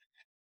food.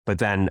 But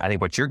then I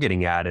think what you're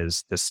getting at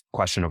is this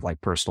question of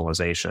like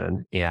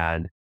personalization.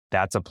 And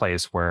that's a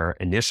place where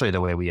initially the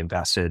way we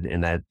invested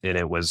in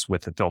it was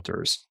with the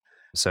filters.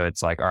 So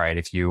it's like, all right,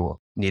 if you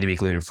need to be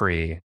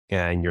gluten-free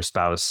and your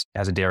spouse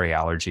has a dairy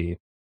allergy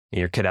and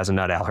your kid has a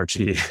nut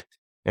allergy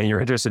and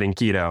you're interested in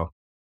keto,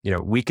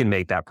 we can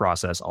make that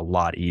process a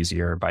lot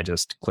easier by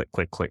just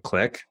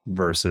click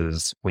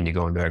versus when you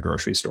go into a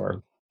grocery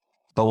store.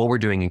 But what we're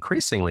doing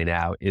increasingly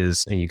now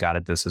is, and you got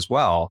at this as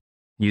well,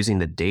 using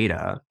the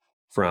data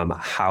from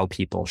how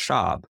people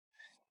shop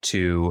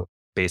to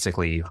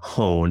basically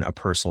hone a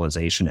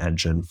personalization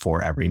engine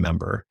for every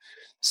member.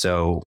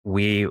 So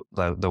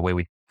the way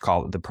we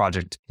call the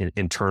project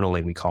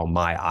internally, we call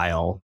My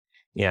Aisle.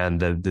 And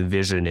the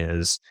vision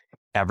is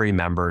every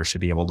member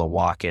should be able to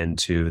walk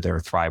into their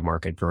Thrive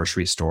Market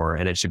grocery store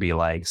and it should be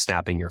like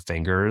snapping your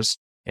fingers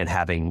and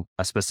having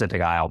a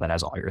specific aisle that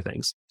has all your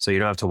things. So you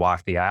don't have to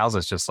walk the aisles.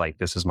 It's just like,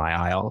 this is my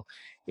aisle.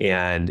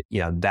 And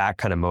that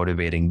kind of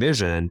motivating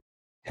vision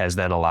has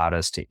then allowed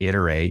us to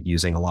iterate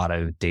using a lot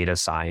of data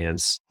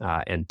science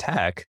and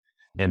tech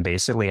and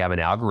basically have an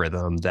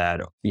algorithm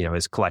that,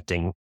 is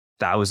collecting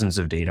thousands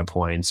of data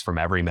points from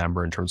every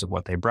member in terms of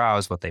what they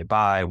browse, what they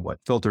buy, what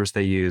filters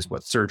they use,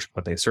 what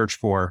they search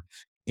for,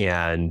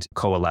 and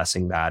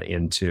coalescing that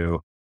into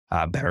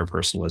better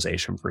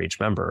personalization for each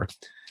member.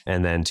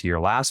 And then to your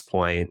last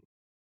point,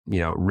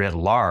 writ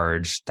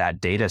large, that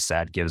data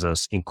set gives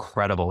us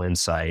incredible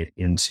insight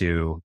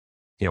into,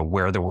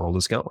 where the world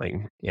is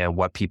going and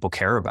what people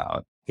care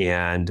about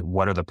and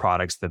what are the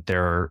products that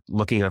they're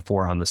looking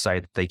for on the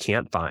site that they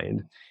can't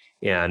find.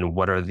 And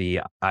what are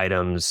the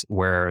items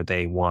where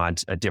they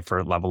want a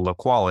different level of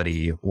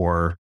quality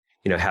or,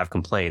 have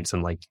complaints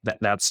and like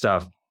that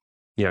stuff,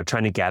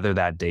 trying to gather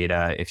that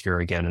data. If you're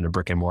again in a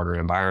brick and mortar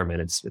environment,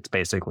 it's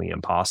basically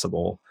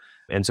impossible.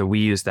 And so we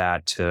use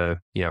that to,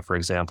 for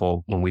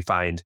example, when we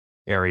find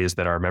areas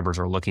that our members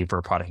are looking for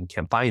a product and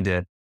can't find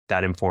it,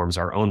 that informs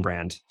our own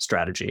brand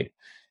strategy.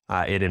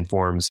 It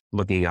informs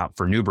looking out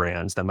for new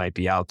brands that might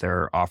be out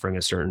there offering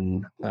a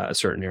certain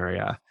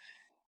area.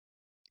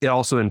 It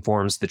also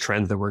informs the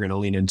trends that we're going to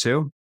lean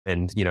into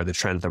and, the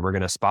trends that we're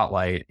going to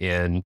spotlight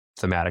in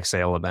thematic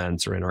sale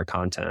events or in our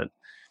content.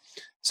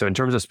 So in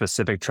terms of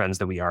specific trends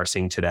that we are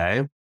seeing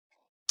today,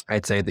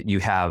 I'd say that you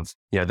have,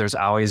 there's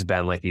always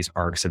been like these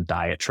arcs of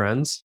diet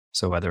trends.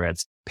 So whether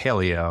it's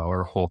paleo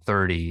or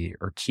Whole30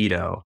 or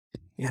keto,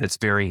 and it's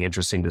very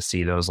interesting to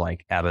see those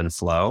like ebb and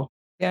flow.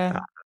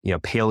 Yeah.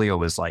 Paleo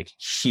was like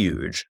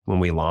huge when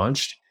we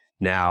launched.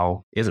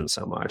 Now isn't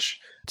so much.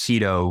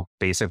 Keto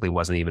basically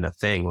wasn't even a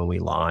thing when we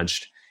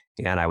launched.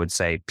 And I would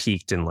say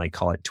peaked in like,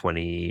 call it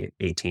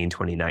 2018,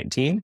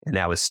 2019. And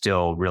that was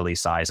still really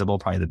sizable,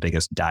 probably the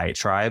biggest diet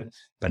tribe,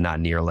 but not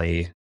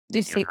nearly. Do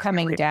you see it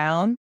coming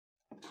down?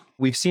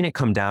 We've seen it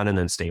come down and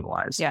then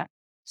stabilize. Yeah.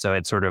 So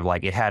it's sort of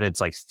like, it had its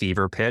like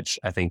fever pitch,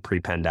 I think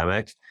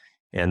pre-pandemic.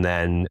 And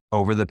then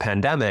over the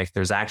pandemic,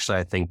 there's actually,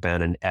 I think,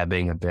 been an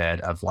ebbing a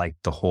bit of like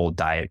the whole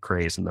diet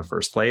craze in the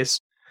first place.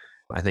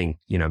 I think,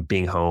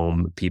 being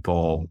home,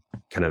 people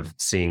kind of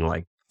seeing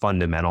like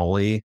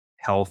fundamentally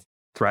health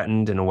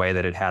threatened in a way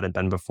that it hadn't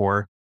been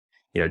before,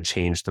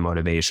 changed the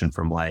motivation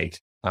from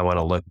like, I want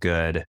to look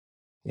good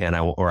and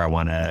I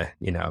want to,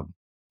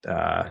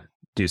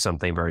 do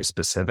something very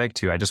specific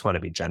to, I just want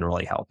to be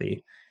generally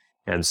healthy.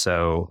 And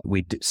so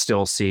we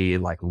still see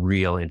like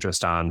real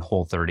interest on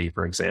Whole30,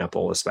 for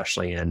example,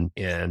 especially in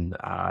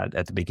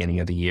at the beginning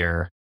of the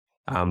year.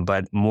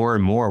 But more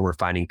and more, we're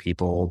finding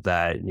people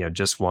that,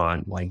 just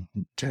want like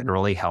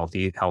generally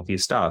healthy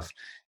stuff.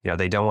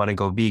 They don't want to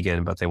go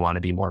vegan, but they want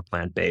to be more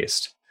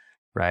plant-based,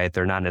 right?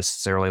 They're not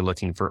necessarily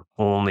looking for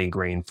only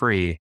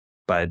grain-free,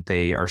 but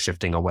they are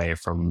shifting away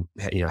from,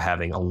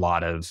 having a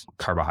lot of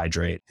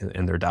carbohydrate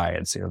in their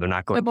diets. They're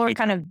not going. A more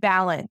kind of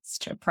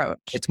balanced approach.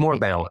 It's more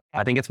balanced.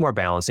 I think it's more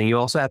balanced. And you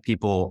also have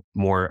people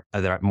more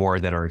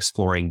that are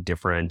exploring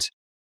different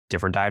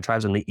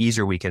diatribes. And the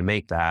easier we can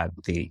make that,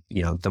 the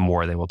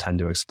more they will tend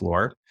to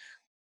explore.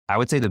 I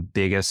would say the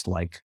biggest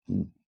like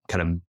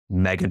kind of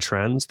mega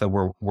trends that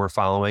we're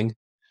following,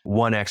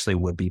 one actually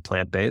would be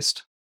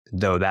plant-based.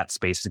 though that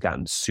space has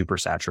gotten super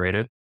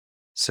saturated.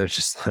 So it's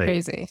just like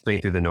Crazy.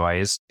 getting through the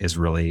noise is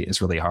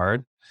really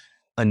hard.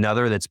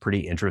 Another that's pretty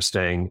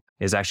interesting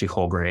is actually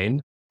whole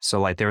grain. So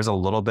like there was a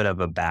little bit of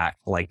a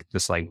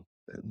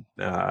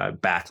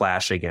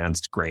backlash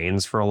against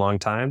grains for a long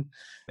time.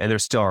 And there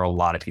still are a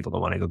lot of people that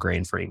want to go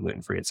grain free,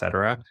 gluten free, et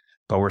cetera.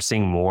 But we're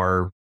seeing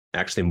more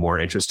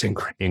interest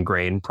in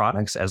grain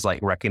products as like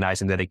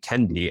recognizing that it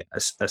can be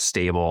a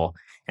stable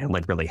and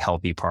like really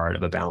healthy part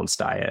of a balanced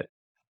diet.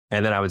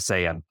 And then I would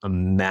say a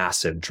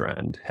massive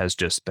trend has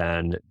just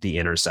been the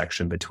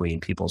intersection between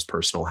people's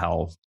personal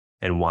health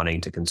and wanting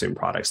to consume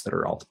products that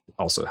are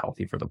also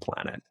healthy for the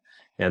planet.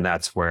 And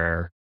that's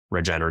where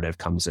regenerative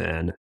comes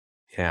in,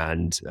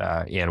 and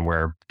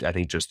where I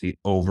think just the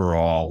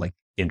overall like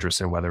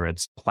interest in whether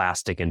it's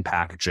plastic and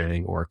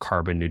packaging or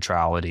carbon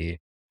neutrality,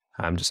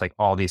 just like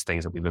all these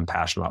things that we've been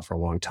passionate about for a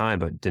long time,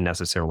 but didn't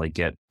necessarily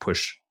get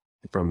pushed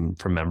from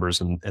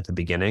members at the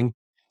beginning.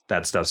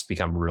 That stuff's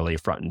become really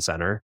front and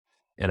center.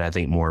 And I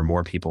think more and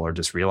more people are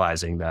just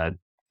realizing that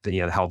the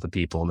health of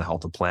people and the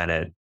health of the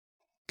planet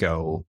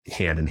go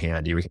hand in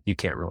hand. You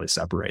can't really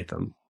separate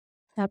them.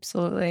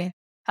 Absolutely.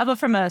 How about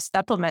from a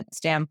supplement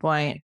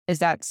standpoint? Is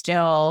that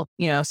still,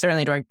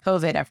 certainly during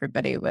COVID,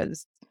 everybody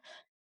was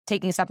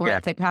taking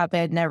supplements they probably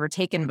had never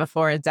taken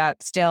before. Is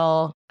that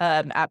still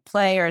at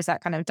play, or is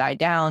that kind of died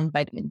down?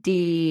 Vitamin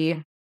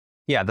D?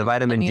 Yeah, the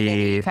vitamin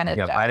D,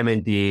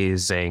 vitamin D,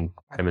 zinc,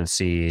 vitamin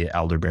C,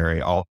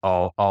 elderberry,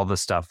 all the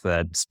stuff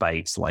that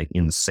spikes like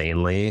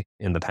insanely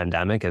in the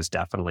pandemic has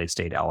definitely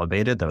stayed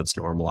elevated, though it's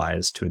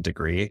normalized to a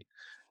degree.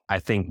 I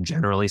think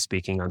generally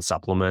speaking on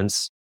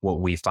supplements, what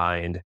we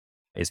find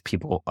is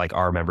people like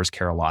our members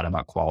care a lot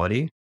about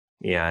quality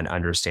and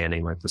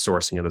understanding like the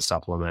sourcing of the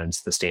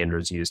supplements, the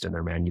standards used in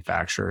their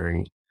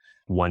manufacturing.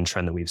 One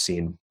trend that we've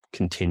seen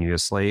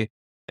continuously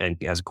and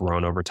has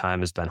grown over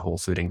time has been whole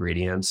food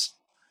ingredients.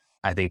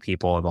 I think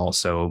people have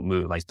also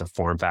moved, like the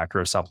form factor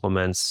of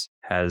supplements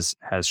has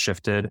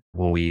shifted.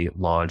 When we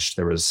launched,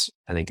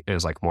 I think it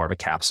was like more of a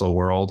capsule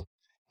world.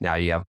 Now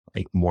you have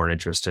like more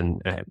interest in,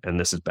 and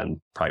this has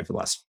been probably for the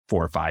last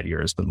 4 or 5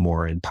 years, but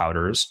more in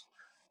powders.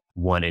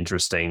 One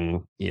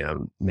interesting,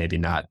 maybe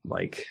not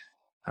like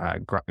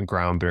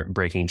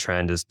groundbreaking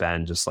trend has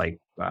been just like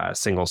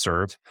single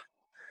serve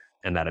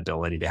and that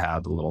ability to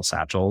have the little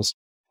satchels.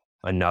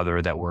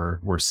 Another that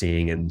we're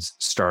seeing and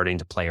starting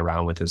to play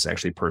around with is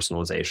actually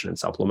personalization in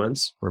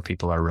supplements, where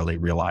people are really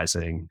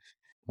realizing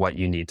what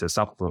you need to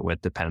supplement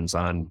with depends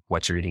on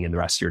what you're eating in the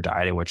rest of your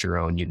diet and what your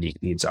own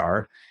unique needs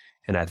are.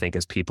 And I think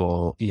as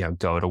people,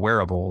 go to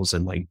wearables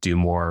and like do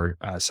more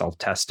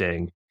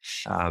self-testing,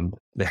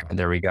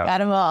 there we go. Got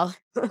them all.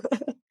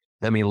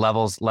 I mean,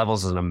 Levels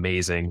is an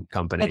amazing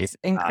company. It's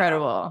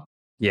incredible.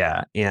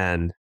 Yeah.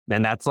 And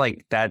that's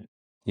like that,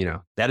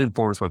 that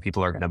informs what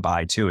people are going to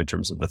buy too, in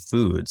terms of the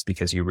foods,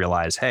 because you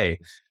realize, hey,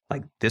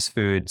 like this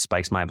food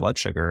spikes my blood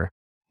sugar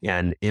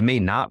and it may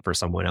not for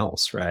someone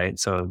else. Right.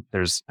 So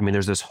there's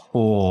this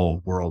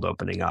whole world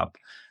opening up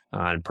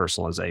on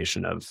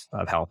personalization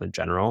of health in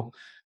general.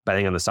 But I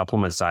think on the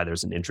supplement side,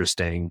 there's an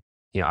interesting,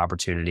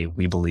 opportunity,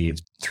 we believe,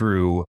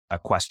 through a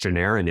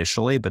questionnaire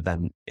initially, but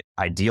then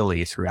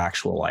ideally through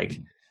actual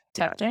like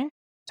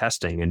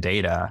testing and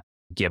data,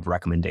 give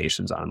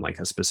recommendations on like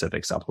a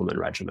specific supplement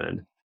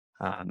regimen.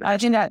 I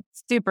think that's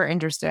super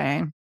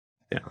interesting.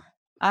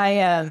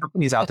 Yeah.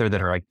 Companies out there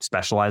that are like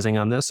specializing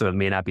on this. So it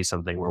may not be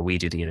something where we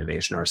do the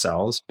innovation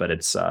ourselves, but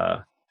it's,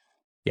 I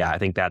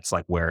think that's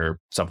like where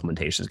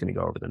supplementation is going to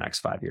go over the next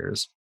 5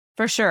 years.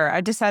 For sure.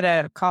 I just had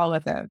a call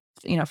with a,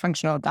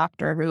 functional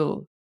doctor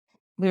who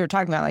we were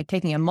talking about like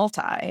taking a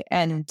multi.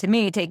 And to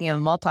me, taking a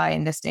multi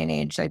in this day and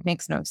age, like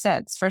makes no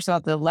sense. First of all,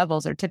 the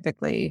levels are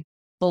typically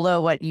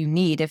below what you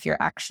need if you're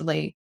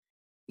actually,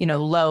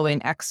 low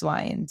in X,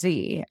 Y, and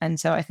Z. And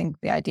so I think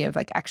the idea of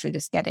like actually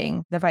just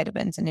getting the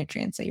vitamins and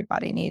nutrients that your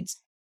body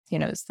needs,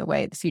 is the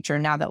way of the future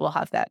now that we'll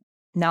have that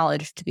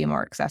knowledge to be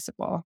more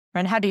accessible.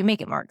 And how do you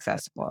make it more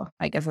accessible?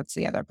 I guess that's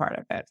the other part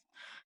of it.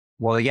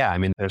 Well, yeah. I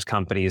mean, there's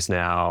companies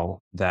now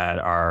that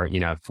are,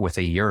 with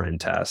a urine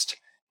test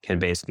can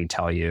basically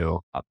tell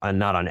you,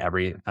 not on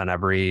every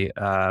vitamin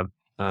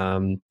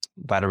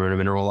or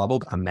mineral level,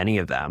 but on many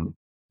of them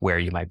where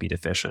you might be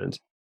deficient.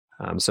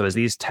 So as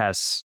these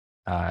tests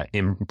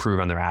improve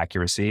on their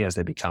accuracy, as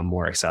they become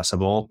more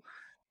accessible,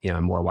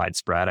 and more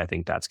widespread, I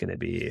think that's going to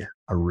be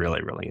a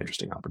really, really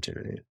interesting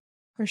opportunity.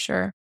 For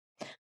sure.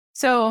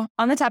 So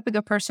on the topic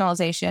of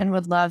personalization,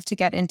 would love to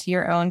get into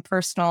your own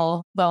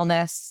personal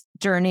wellness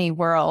journey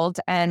world,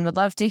 and would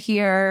love to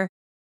hear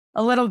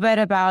a little bit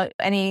about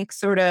any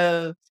sort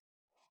of,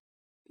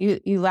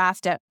 you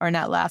laughed at, or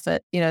not laugh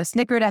at,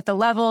 snickered at the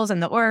Levels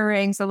and the Oura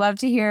Rings. I'd love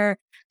to hear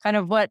kind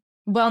of what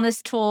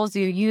wellness tools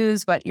you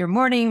use, what your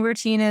morning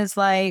routine is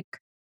like,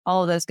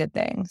 all of those good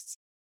things.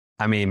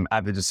 I mean,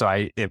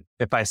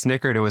 if I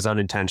snickered, it was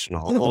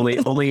unintentional,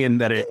 only in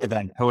that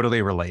I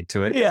totally relate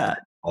to it. Yeah.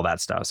 All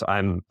that stuff. So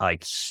I'm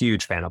like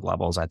huge fan of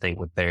Levels. I think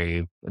what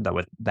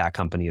that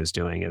company is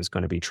doing is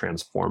going to be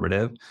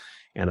transformative,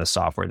 and the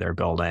software they're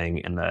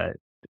building and the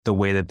the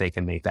way that they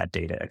can make that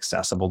data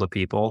accessible to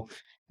people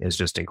is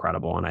just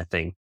incredible. And I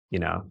think,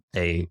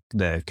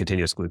 the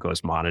continuous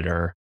glucose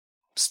monitor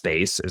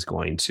space is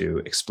going to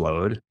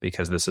explode,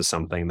 because this is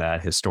something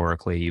that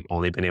historically you've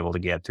only been able to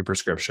get through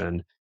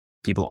prescription.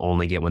 People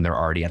only get when they're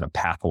already at a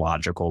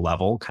pathological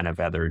level, kind of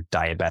either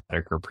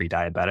diabetic or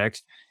pre-diabetic.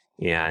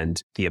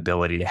 And the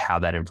ability to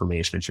have that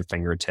information at your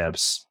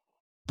fingertips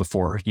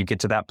before you get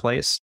to that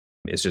place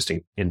is just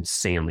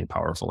insanely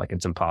powerful. Like,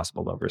 it's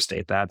impossible to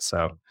overstate that.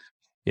 So,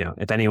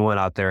 if anyone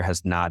out there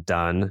has not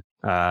done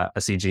a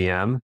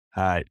CGM,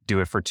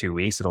 do it for 2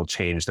 weeks. It'll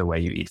change the way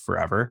you eat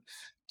forever.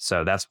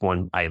 So that's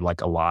one I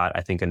like a lot.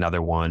 I think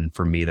another one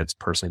for me that's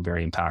personally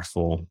very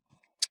impactful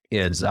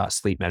is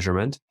sleep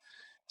measurement.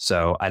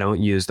 So I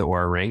don't use the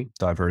Oura Ring,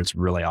 though I've heard it's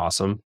really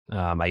awesome.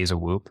 I use a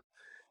Whoop.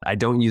 I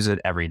don't use it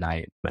every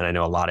night, and I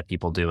know a lot of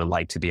people do and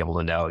like to be able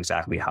to know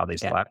exactly how they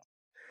slept.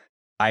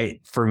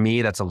 For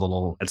me, it's a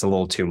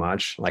little too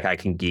much. Like, I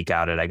can geek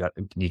out on it.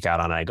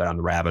 I go down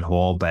the rabbit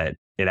hole, but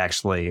it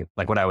actually,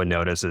 like, what I would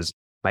notice is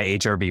my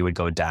HRV would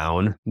go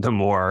down the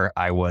more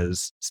I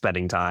was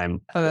spending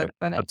time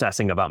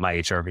obsessing about my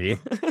HRV.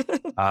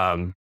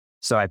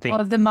 So I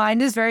think the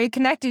mind is very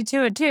connected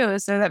to it too.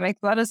 So that makes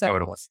a lot of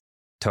sense.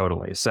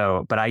 Totally.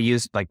 So, but I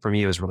use, like, for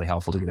me, it was really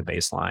helpful to get a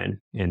baseline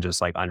and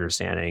just like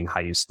understanding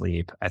how you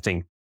sleep. I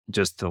think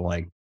just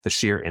the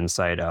sheer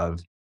insight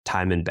of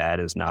time in bed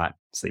is not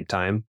sleep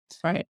time.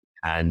 Right.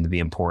 And the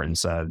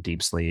importance of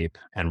deep sleep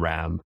and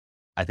REM.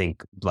 I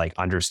think like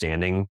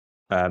understanding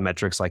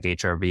metrics like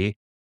HRV,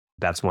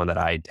 that's one that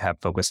I have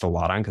focused a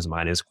lot on because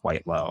mine is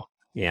quite low.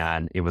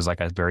 And it was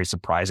like a very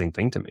surprising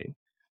thing to me,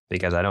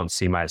 because I don't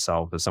see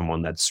myself as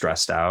someone that's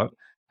stressed out.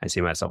 I see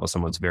myself as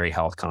someone that's very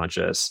health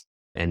conscious.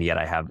 And yet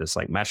I have this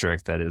like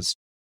metric that is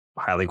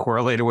highly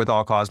correlated with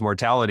all-cause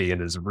mortality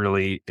and is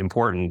really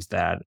important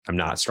that I'm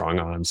not strong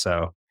on.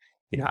 So,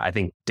 I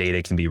think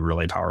data can be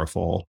really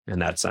powerful in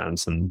that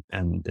sense. And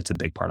it's a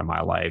big part of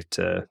my life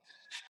to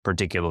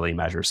particularly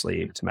measure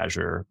sleep, to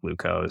measure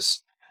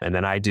glucose. And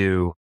then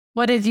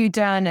What have you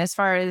done as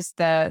far as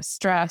the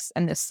stress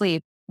and the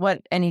sleep?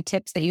 Any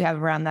tips that you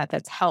have around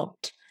that's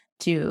helped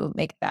to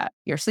make that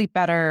your sleep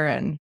better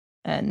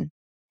and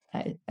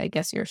I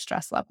guess your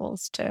stress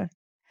levels too?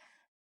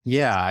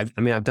 Yeah,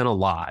 I've done a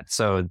lot.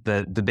 So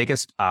the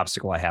biggest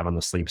obstacle I have on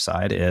the sleep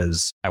side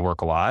is I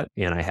work a lot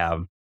and I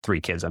have 3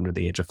 kids under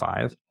the age of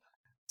 5.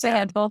 It's a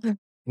handful.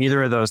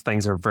 Neither of those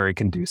things are very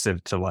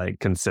conducive to like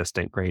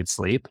consistent great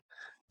sleep,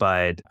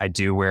 but I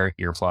do wear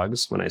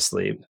earplugs when I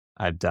sleep.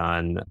 I've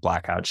done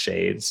blackout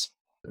shades.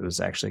 It was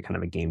actually kind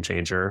of a game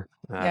changer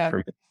for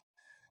me.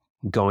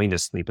 Going to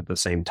sleep at the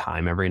same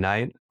time every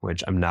night,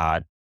 which I'm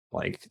not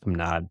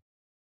 100%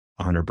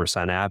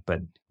 at,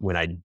 but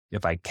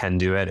if I can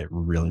do it, it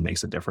really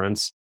makes a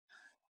difference.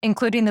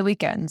 Including the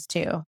weekends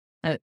too.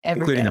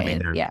 Including the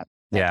weekends. Yeah.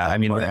 Yeah.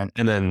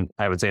 And then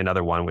I would say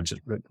another one, which is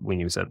when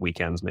you said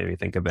weekends, made me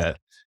think of it.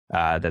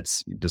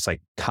 That's just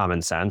like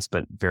common sense,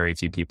 but very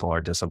few people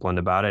are disciplined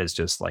about it. It's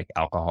just like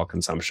alcohol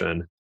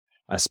consumption,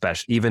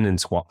 especially even in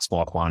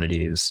small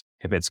quantities.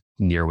 If it's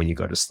near when you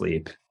go to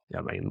sleep,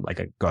 going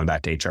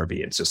back to HRV,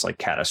 it's just like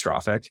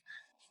catastrophic.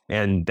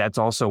 And that's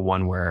also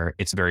one where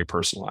it's very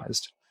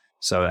personalized.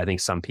 So I think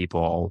some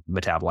people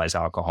metabolize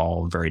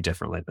alcohol very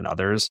differently than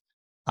others.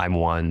 I'm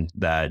one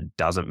that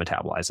doesn't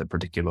metabolize it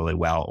particularly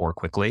well or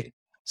quickly.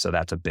 So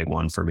that's a big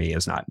one for me,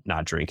 is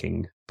not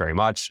drinking very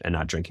much and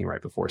not drinking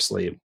right before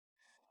sleep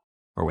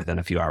or within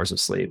a few hours of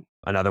sleep.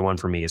 Another one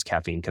for me is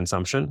caffeine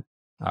consumption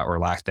or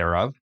lack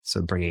thereof.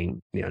 So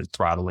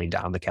throttling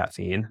down the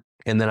caffeine.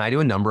 And then I do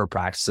a number of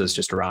practices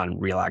just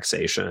around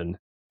relaxation.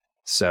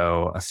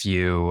 So a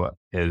few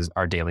is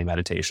our daily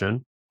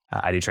meditation.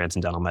 I do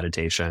transcendental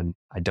meditation.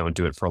 I don't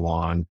do it for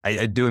long.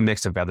 I do a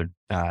mix of either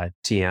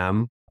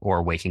TM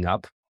or waking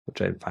up, which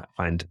I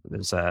find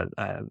is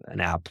an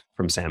app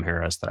from Sam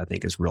Harris that I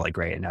think is really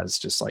great and has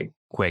just like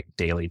quick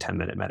daily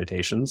 10-minute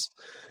meditations.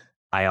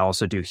 I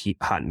also do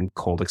hot and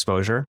cold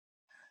exposure.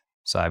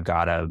 So I've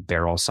got a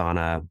barrel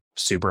sauna,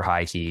 super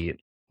high heat,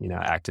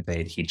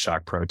 activate heat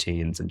shock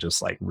proteins, and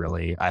just like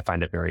really, I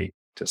find it very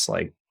just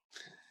like,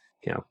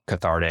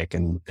 cathartic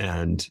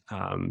and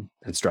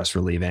stress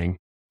relieving.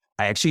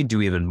 I actually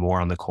do even more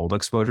on the cold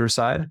exposure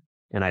side.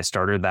 And I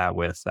started that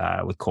with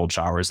cold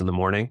showers in the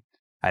morning.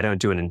 I don't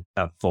do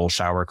a full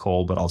shower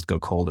cold, but I'll go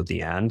cold at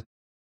the end.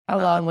 How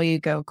long will you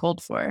go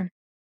cold for?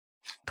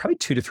 Probably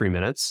 2 to 3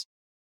 minutes.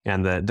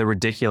 And the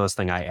ridiculous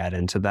thing I add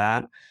into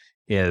that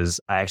is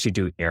I actually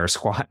do air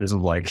squat. This is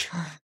like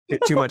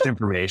too much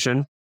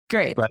information.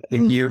 Great. But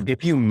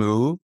if you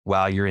move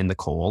while you're in the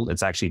cold,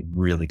 it's actually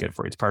really good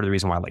for you. It's part of the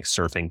reason why I like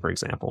surfing, for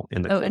example,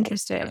 in the cold.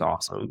 Interesting. It's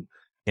awesome.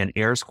 And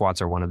air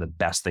squats are one of the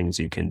best things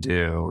you can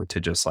do to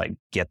just like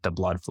get the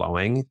blood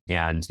flowing.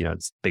 And,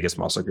 it's biggest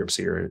muscle groups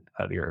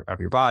of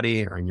your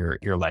body or in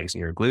your legs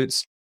and your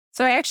glutes.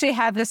 So I actually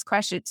have this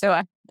question.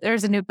 So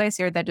there's a new place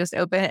here that just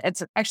opened.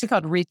 It's actually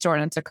called Restore.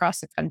 It's across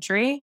the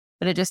country,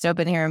 but it just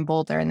opened here in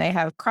Boulder, and they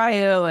have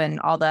cryo and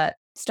all that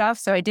stuff.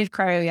 So I did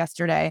cryo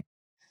yesterday,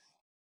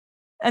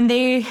 and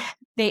they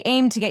they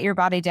aim to get your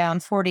body down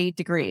 40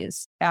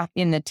 degrees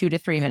in the 2 to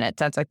 3 minutes.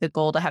 That's like the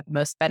goal to have the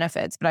most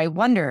benefits. But I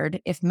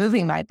wondered if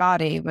moving my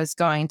body was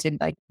going to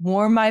like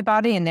warm my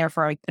body and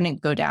therefore I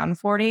couldn't go down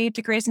 40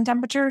 degrees in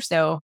temperature.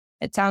 So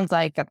it sounds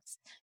like that's...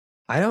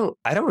 I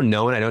don't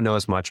know, and I don't know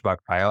as much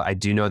about cryo. I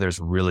do know there's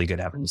really good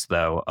evidence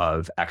though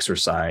of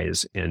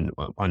exercise in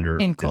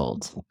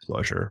cold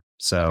exposure.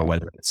 So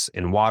whether it's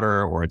in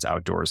water or it's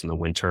outdoors in the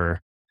winter.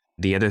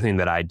 The other thing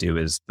that I do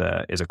is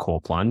a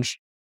cold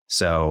plunge.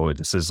 So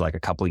this is like a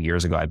couple of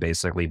years ago, I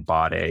basically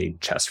bought a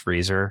chest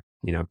freezer,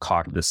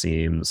 caulked the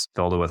seams,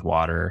 filled it with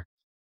water,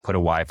 put a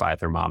Wi-Fi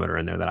thermometer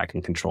in there that I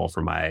can control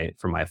from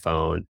my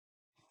phone.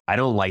 I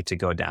don't like to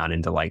go down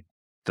into like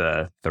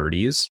the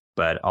 30s,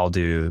 but I'll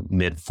do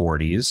mid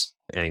 40s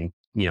and,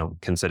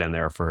 can sit in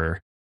there for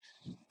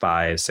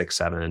 5, 6,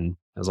 7,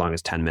 as long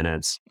as 10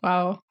 minutes.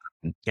 Wow.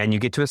 And you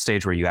get to a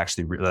stage where you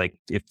actually really, like,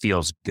 it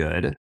feels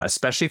good,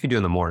 especially if you do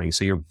in the morning.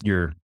 So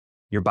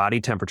your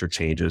body temperature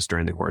changes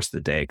during the course of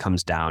the day. It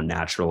comes down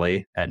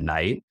naturally at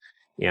night.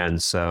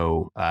 And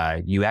so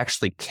you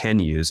actually can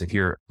use, if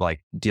you're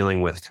like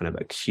dealing with kind of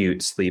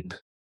acute sleep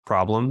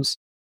problems,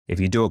 if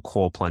you do a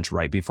cold plunge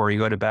right before you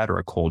go to bed or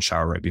a cold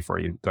shower right before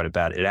you go to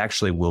bed, it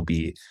actually will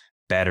be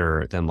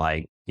better than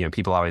like,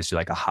 people always do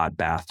like a hot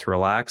bath to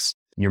relax.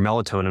 Your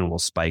melatonin will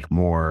spike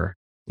more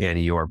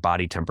and your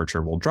body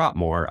temperature will drop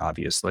more,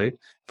 obviously,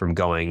 from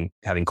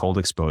having cold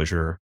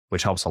exposure,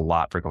 which helps a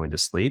lot for going to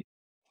sleep.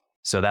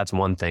 So that's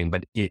one thing,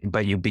 but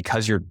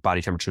because your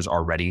body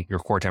your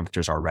core temperature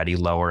is already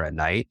lower at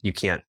night, you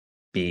can't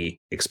be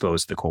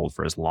exposed to the cold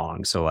for as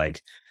long. So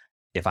like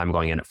if I'm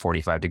going in at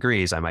 45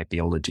 degrees, I might be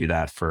able to do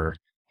that for,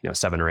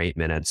 7 or 8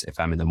 minutes. If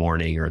I'm in the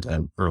morning or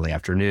the early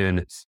afternoon,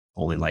 it's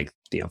only like,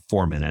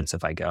 4 minutes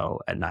if I go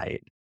at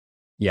night.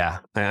 Yeah,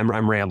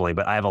 I'm rambling,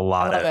 but I have a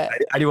lot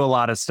I do a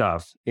lot of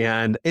stuff,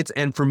 and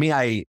for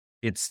me,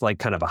 it's like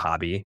kind of a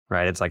hobby,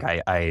 right? It's like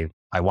I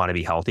want to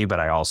be healthy, but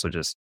I also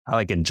I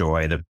like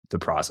enjoy the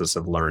process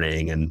of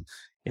learning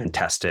and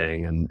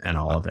testing and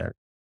all of it.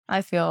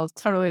 I feel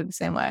totally the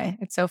same way.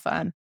 It's so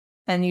fun.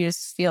 And you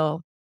just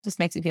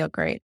makes you feel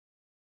great.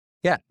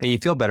 Yeah. And you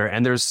feel better.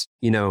 And there's,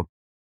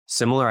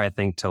 similar, I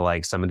think, to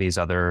like some of these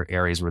other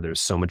areas where there's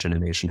so much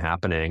innovation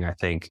happening. I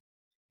think,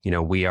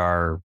 we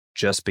are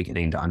just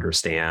beginning to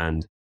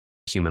understand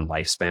human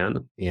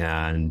lifespan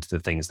and the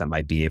things that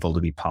might be able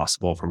to be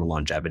possible from a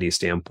longevity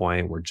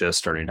standpoint. We're just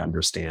starting to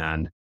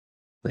understand,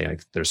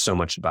 like, there's so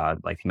much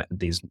about like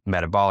these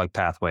metabolic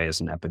pathways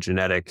and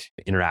epigenetic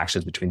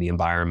interactions between the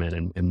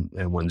environment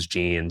and one's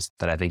genes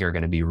that I think are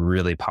going to be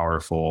really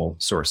powerful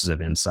sources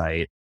of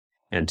insight.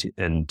 And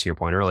to your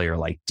point earlier,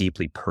 like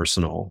deeply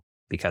personal,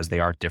 because they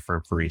are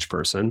different for each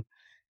person.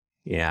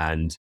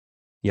 And,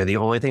 the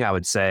only thing I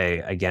would say,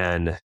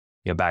 again,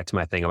 back to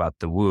my thing about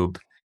the Whoop,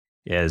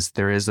 is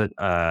there's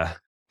a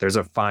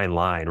fine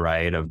line,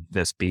 right, of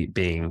this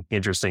being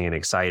interesting and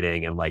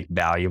exciting and like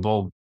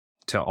valuable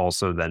to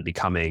also then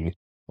becoming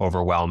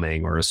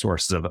overwhelming or a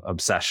source of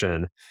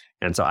obsession.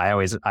 And so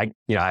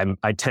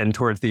I tend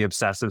towards the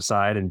obsessive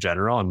side in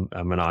general.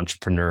 I'm an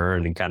entrepreneur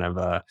and kind of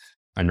a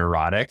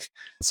neurotic.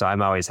 So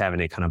I'm always having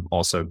to kind of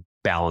also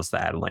balance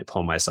that and like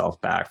pull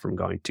myself back from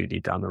going too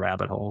deep down the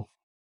rabbit hole.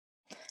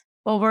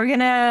 Well, we're going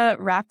to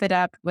wrap it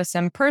up with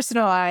some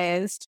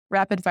personalized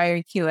rapid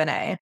fire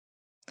Q&A.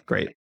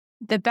 Great.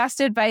 The best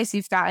advice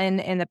you've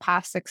gotten in the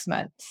past 6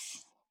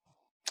 months?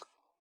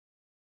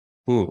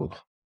 Ooh.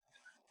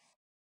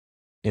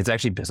 It's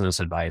actually business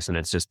advice, and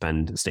it's just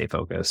been to stay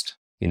focused.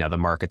 The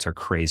markets are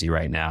crazy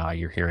right now.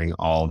 You're hearing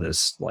all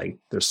this, like,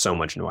 there's so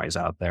much noise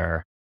out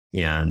there,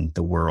 and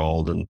the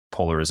world and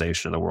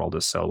polarization of the world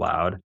is so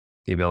loud.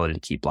 The ability to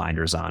keep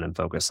blinders on and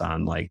focus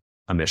on like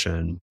a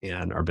mission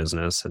and our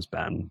business has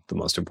been the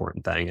most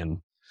important thing. And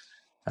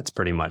that's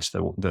pretty much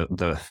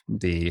the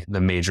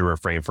major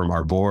refrain from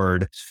our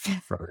board,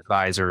 from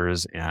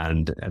advisors,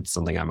 and it's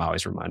something I'm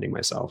always reminding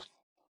myself.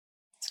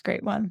 It's a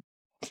great one.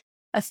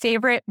 A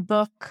favorite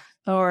book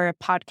or a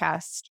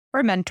podcast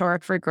or mentor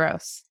for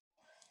growth?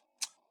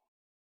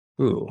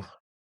 Ooh,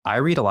 I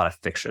read a lot of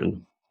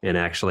fiction. And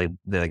actually,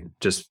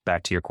 just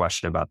back to your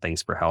question about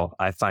things for health,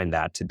 I find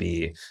that to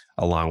be,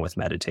 along with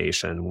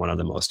meditation, one of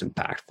the most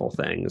impactful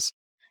things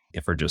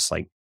for just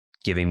like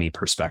giving me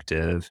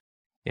perspective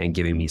and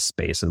giving me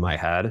space in my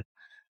head.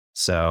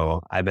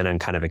 So I've been on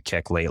kind of a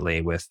kick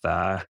lately with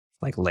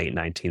like late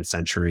 19th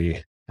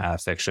century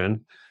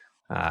fiction.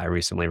 I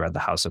recently read The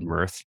House of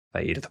Mirth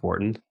by Edith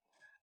Wharton.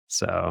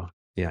 So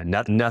yeah,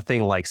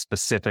 nothing like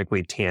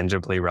specifically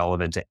tangibly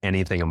relevant to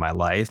anything in my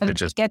life, but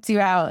just gets you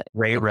out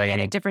great writing, in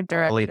a different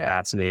direction. Totally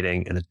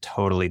fascinating in a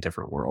totally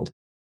different world.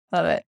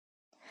 Love it.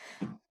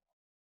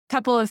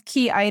 Couple of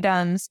key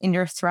items in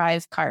your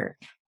Thrive cart.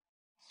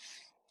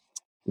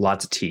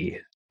 Lots of tea.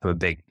 I'm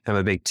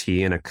a big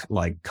tea and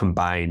like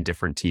combine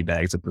different tea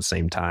bags at the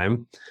same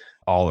time,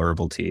 all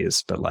herbal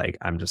teas, but like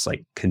I'm just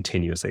like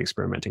continuously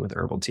experimenting with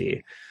herbal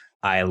tea.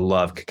 I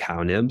love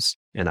cacao nibs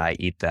and I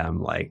eat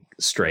them like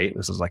straight.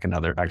 This is like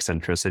another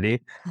eccentricity.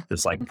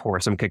 Just like pour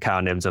some cacao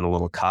nibs in a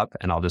little cup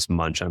and I'll just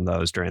munch on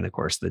those during the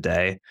course of the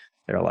day.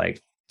 They're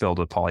like filled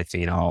with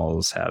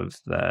polyphenols, have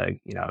the,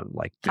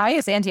 like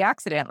highest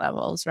antioxidant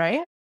levels,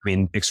 right? I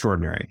mean,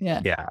 extraordinary.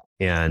 Yeah.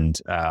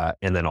 And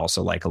then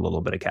also like a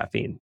little bit of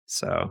caffeine.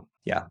 So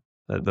yeah,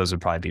 those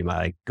would probably be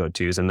my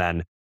go-tos. And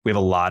then we have a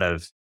lot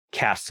of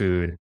cat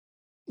food,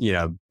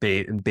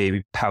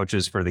 baby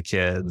pouches for the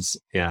kids,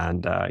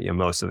 and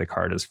most of the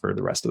cart is for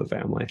the rest of the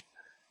family.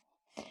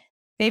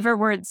 Favorite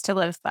words to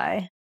live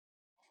by?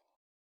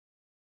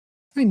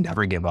 I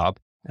never give up,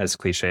 as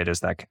cliched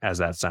as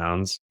that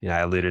sounds. I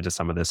alluded to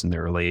some of this in the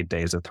early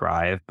days of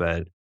Thrive,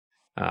 but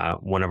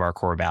one of our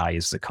core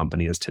values as a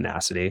company is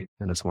tenacity.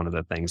 And it's one of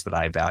the things that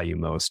I value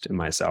most in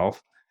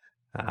myself.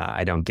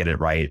 I don't get it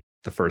right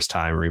the first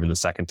time or even the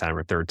second time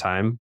or third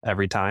time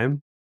every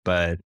time,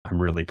 but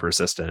I'm really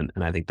persistent.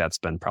 And I think that's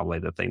been probably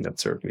the thing that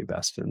served me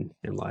best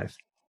in life.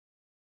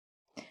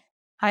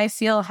 I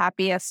feel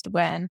happiest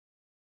when?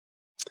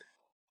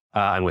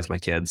 I'm with my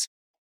kids.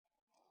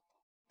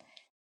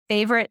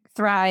 Favorite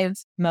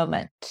Thrive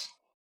moment?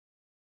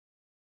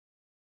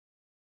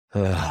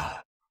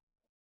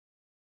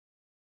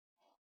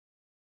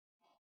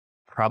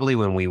 Probably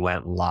when we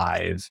went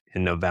live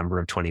in November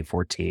of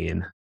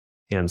 2014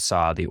 and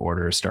saw the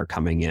orders start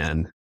coming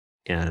in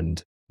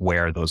and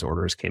where those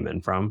orders came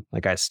in from.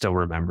 Like, I still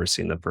remember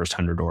seeing the first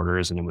 100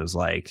 orders, and it was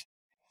like,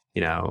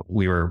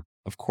 we were,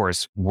 of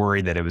course,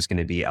 worried that it was going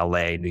to be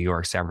LA, New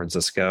York, San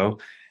Francisco,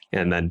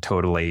 and then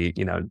totally,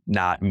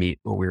 not meet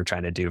what we were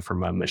trying to do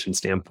from a mission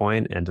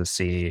standpoint. And to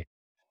see,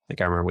 like,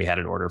 I remember we had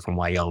an order from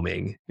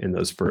Wyoming in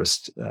those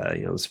first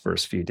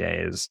few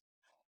days.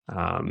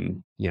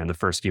 In the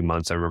first few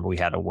months, I remember we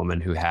had a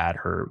woman who had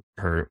her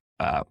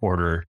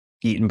order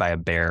eaten by a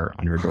bear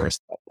on her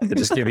doorstep. To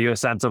just give you a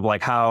sense of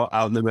like how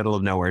out in the middle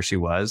of nowhere she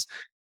was.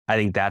 I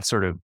think that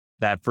sort of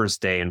that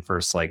first day and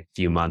first like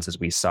few months, as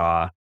we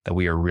saw that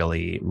we are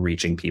really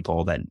reaching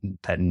people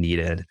that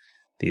needed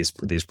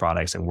these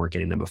products and weren't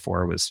getting them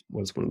before, was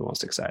one of the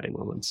most exciting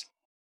moments.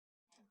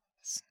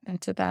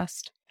 It's the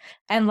best.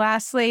 And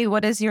lastly,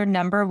 what is your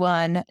number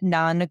one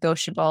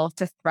non-negotiable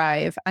to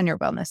thrive on your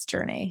wellness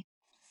journey?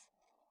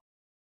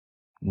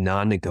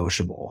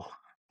 Non-negotiable.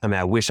 I mean,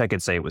 I wish I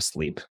could say it was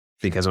sleep,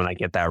 because when I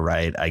get that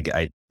right,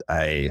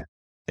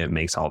 it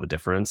makes all the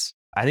difference.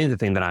 I think the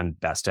thing that I'm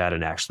best at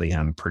and actually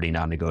am pretty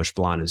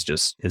non-negotiable on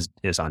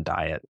is on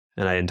diet.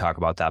 And I didn't talk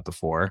about that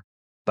before,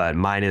 but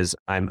mine is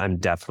I'm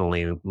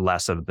definitely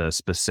less of the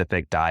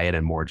specific diet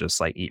and more just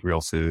like eat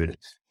real food,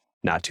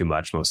 not too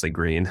much, mostly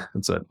green.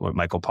 That's what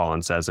Michael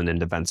Pollan says in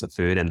Defense of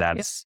Food. And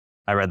that's,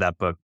 I read that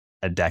book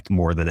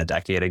more than a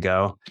decade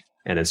ago,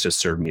 and it's just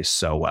served me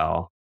so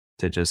well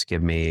to just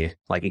give me,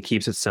 like, it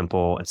keeps it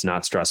simple. It's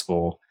not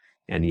stressful.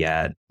 And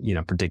yet,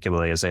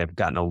 particularly as I've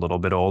gotten a little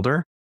bit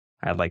older,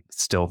 I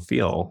still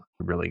feel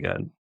really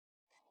good.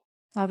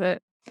 Love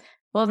it.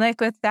 Well,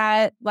 Nick, with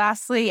that,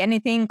 lastly,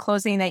 anything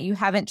closing that you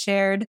haven't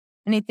shared?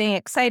 Anything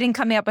exciting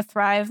coming up with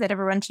Thrive that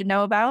everyone should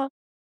know about?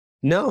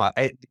 No,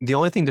 the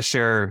only thing to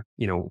share,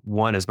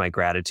 one is my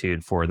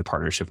gratitude for the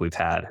partnership we've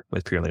had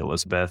with Purely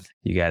Elizabeth.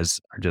 You guys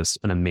are just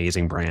an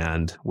amazing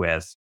brand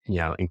with,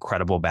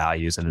 incredible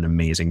values and an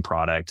amazing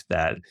product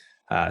that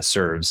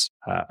serves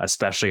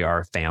especially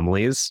our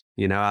families,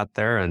 out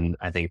there. And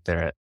I think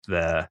that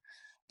the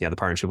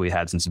partnership we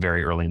had since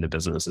very early in the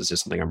business is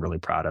just something I'm really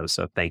proud of.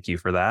 So thank you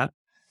for that.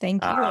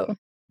 Thank you.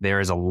 There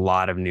is a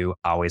lot of new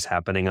always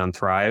happening on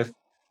Thrive.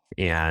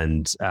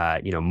 And,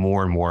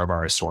 more and more of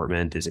our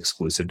assortment is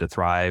exclusive to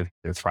Thrive.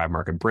 They're Thrive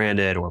Market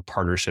branded or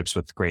partnerships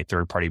with great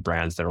third-party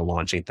brands that are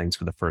launching things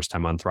for the first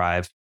time on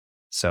Thrive.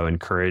 So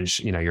encourage,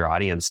 your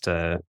audience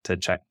to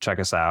check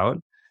us out.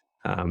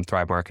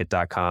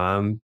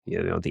 ThriveMarket.com.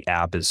 The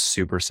app is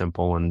super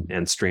simple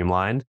and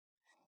streamlined.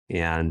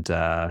 And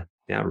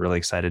really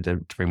excited to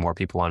bring more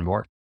people on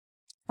board.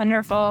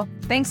 Wonderful.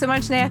 Thanks so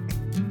much, Nick.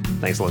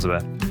 Thanks,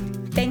 Elizabeth.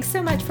 Thanks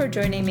so much for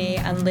joining me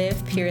on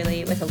Live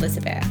Purely with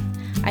Elizabeth.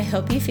 I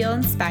hope you feel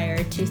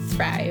inspired to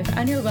thrive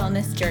on your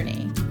wellness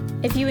journey.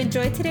 If you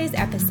enjoyed today's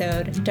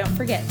episode, don't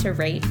forget to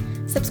rate,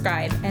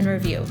 subscribe, and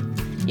review.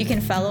 You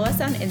can follow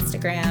us on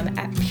Instagram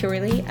at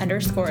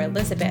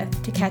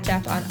purely_Elizabeth to catch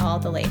up on all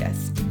the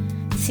latest.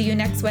 See you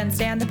next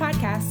Wednesday on the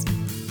podcast.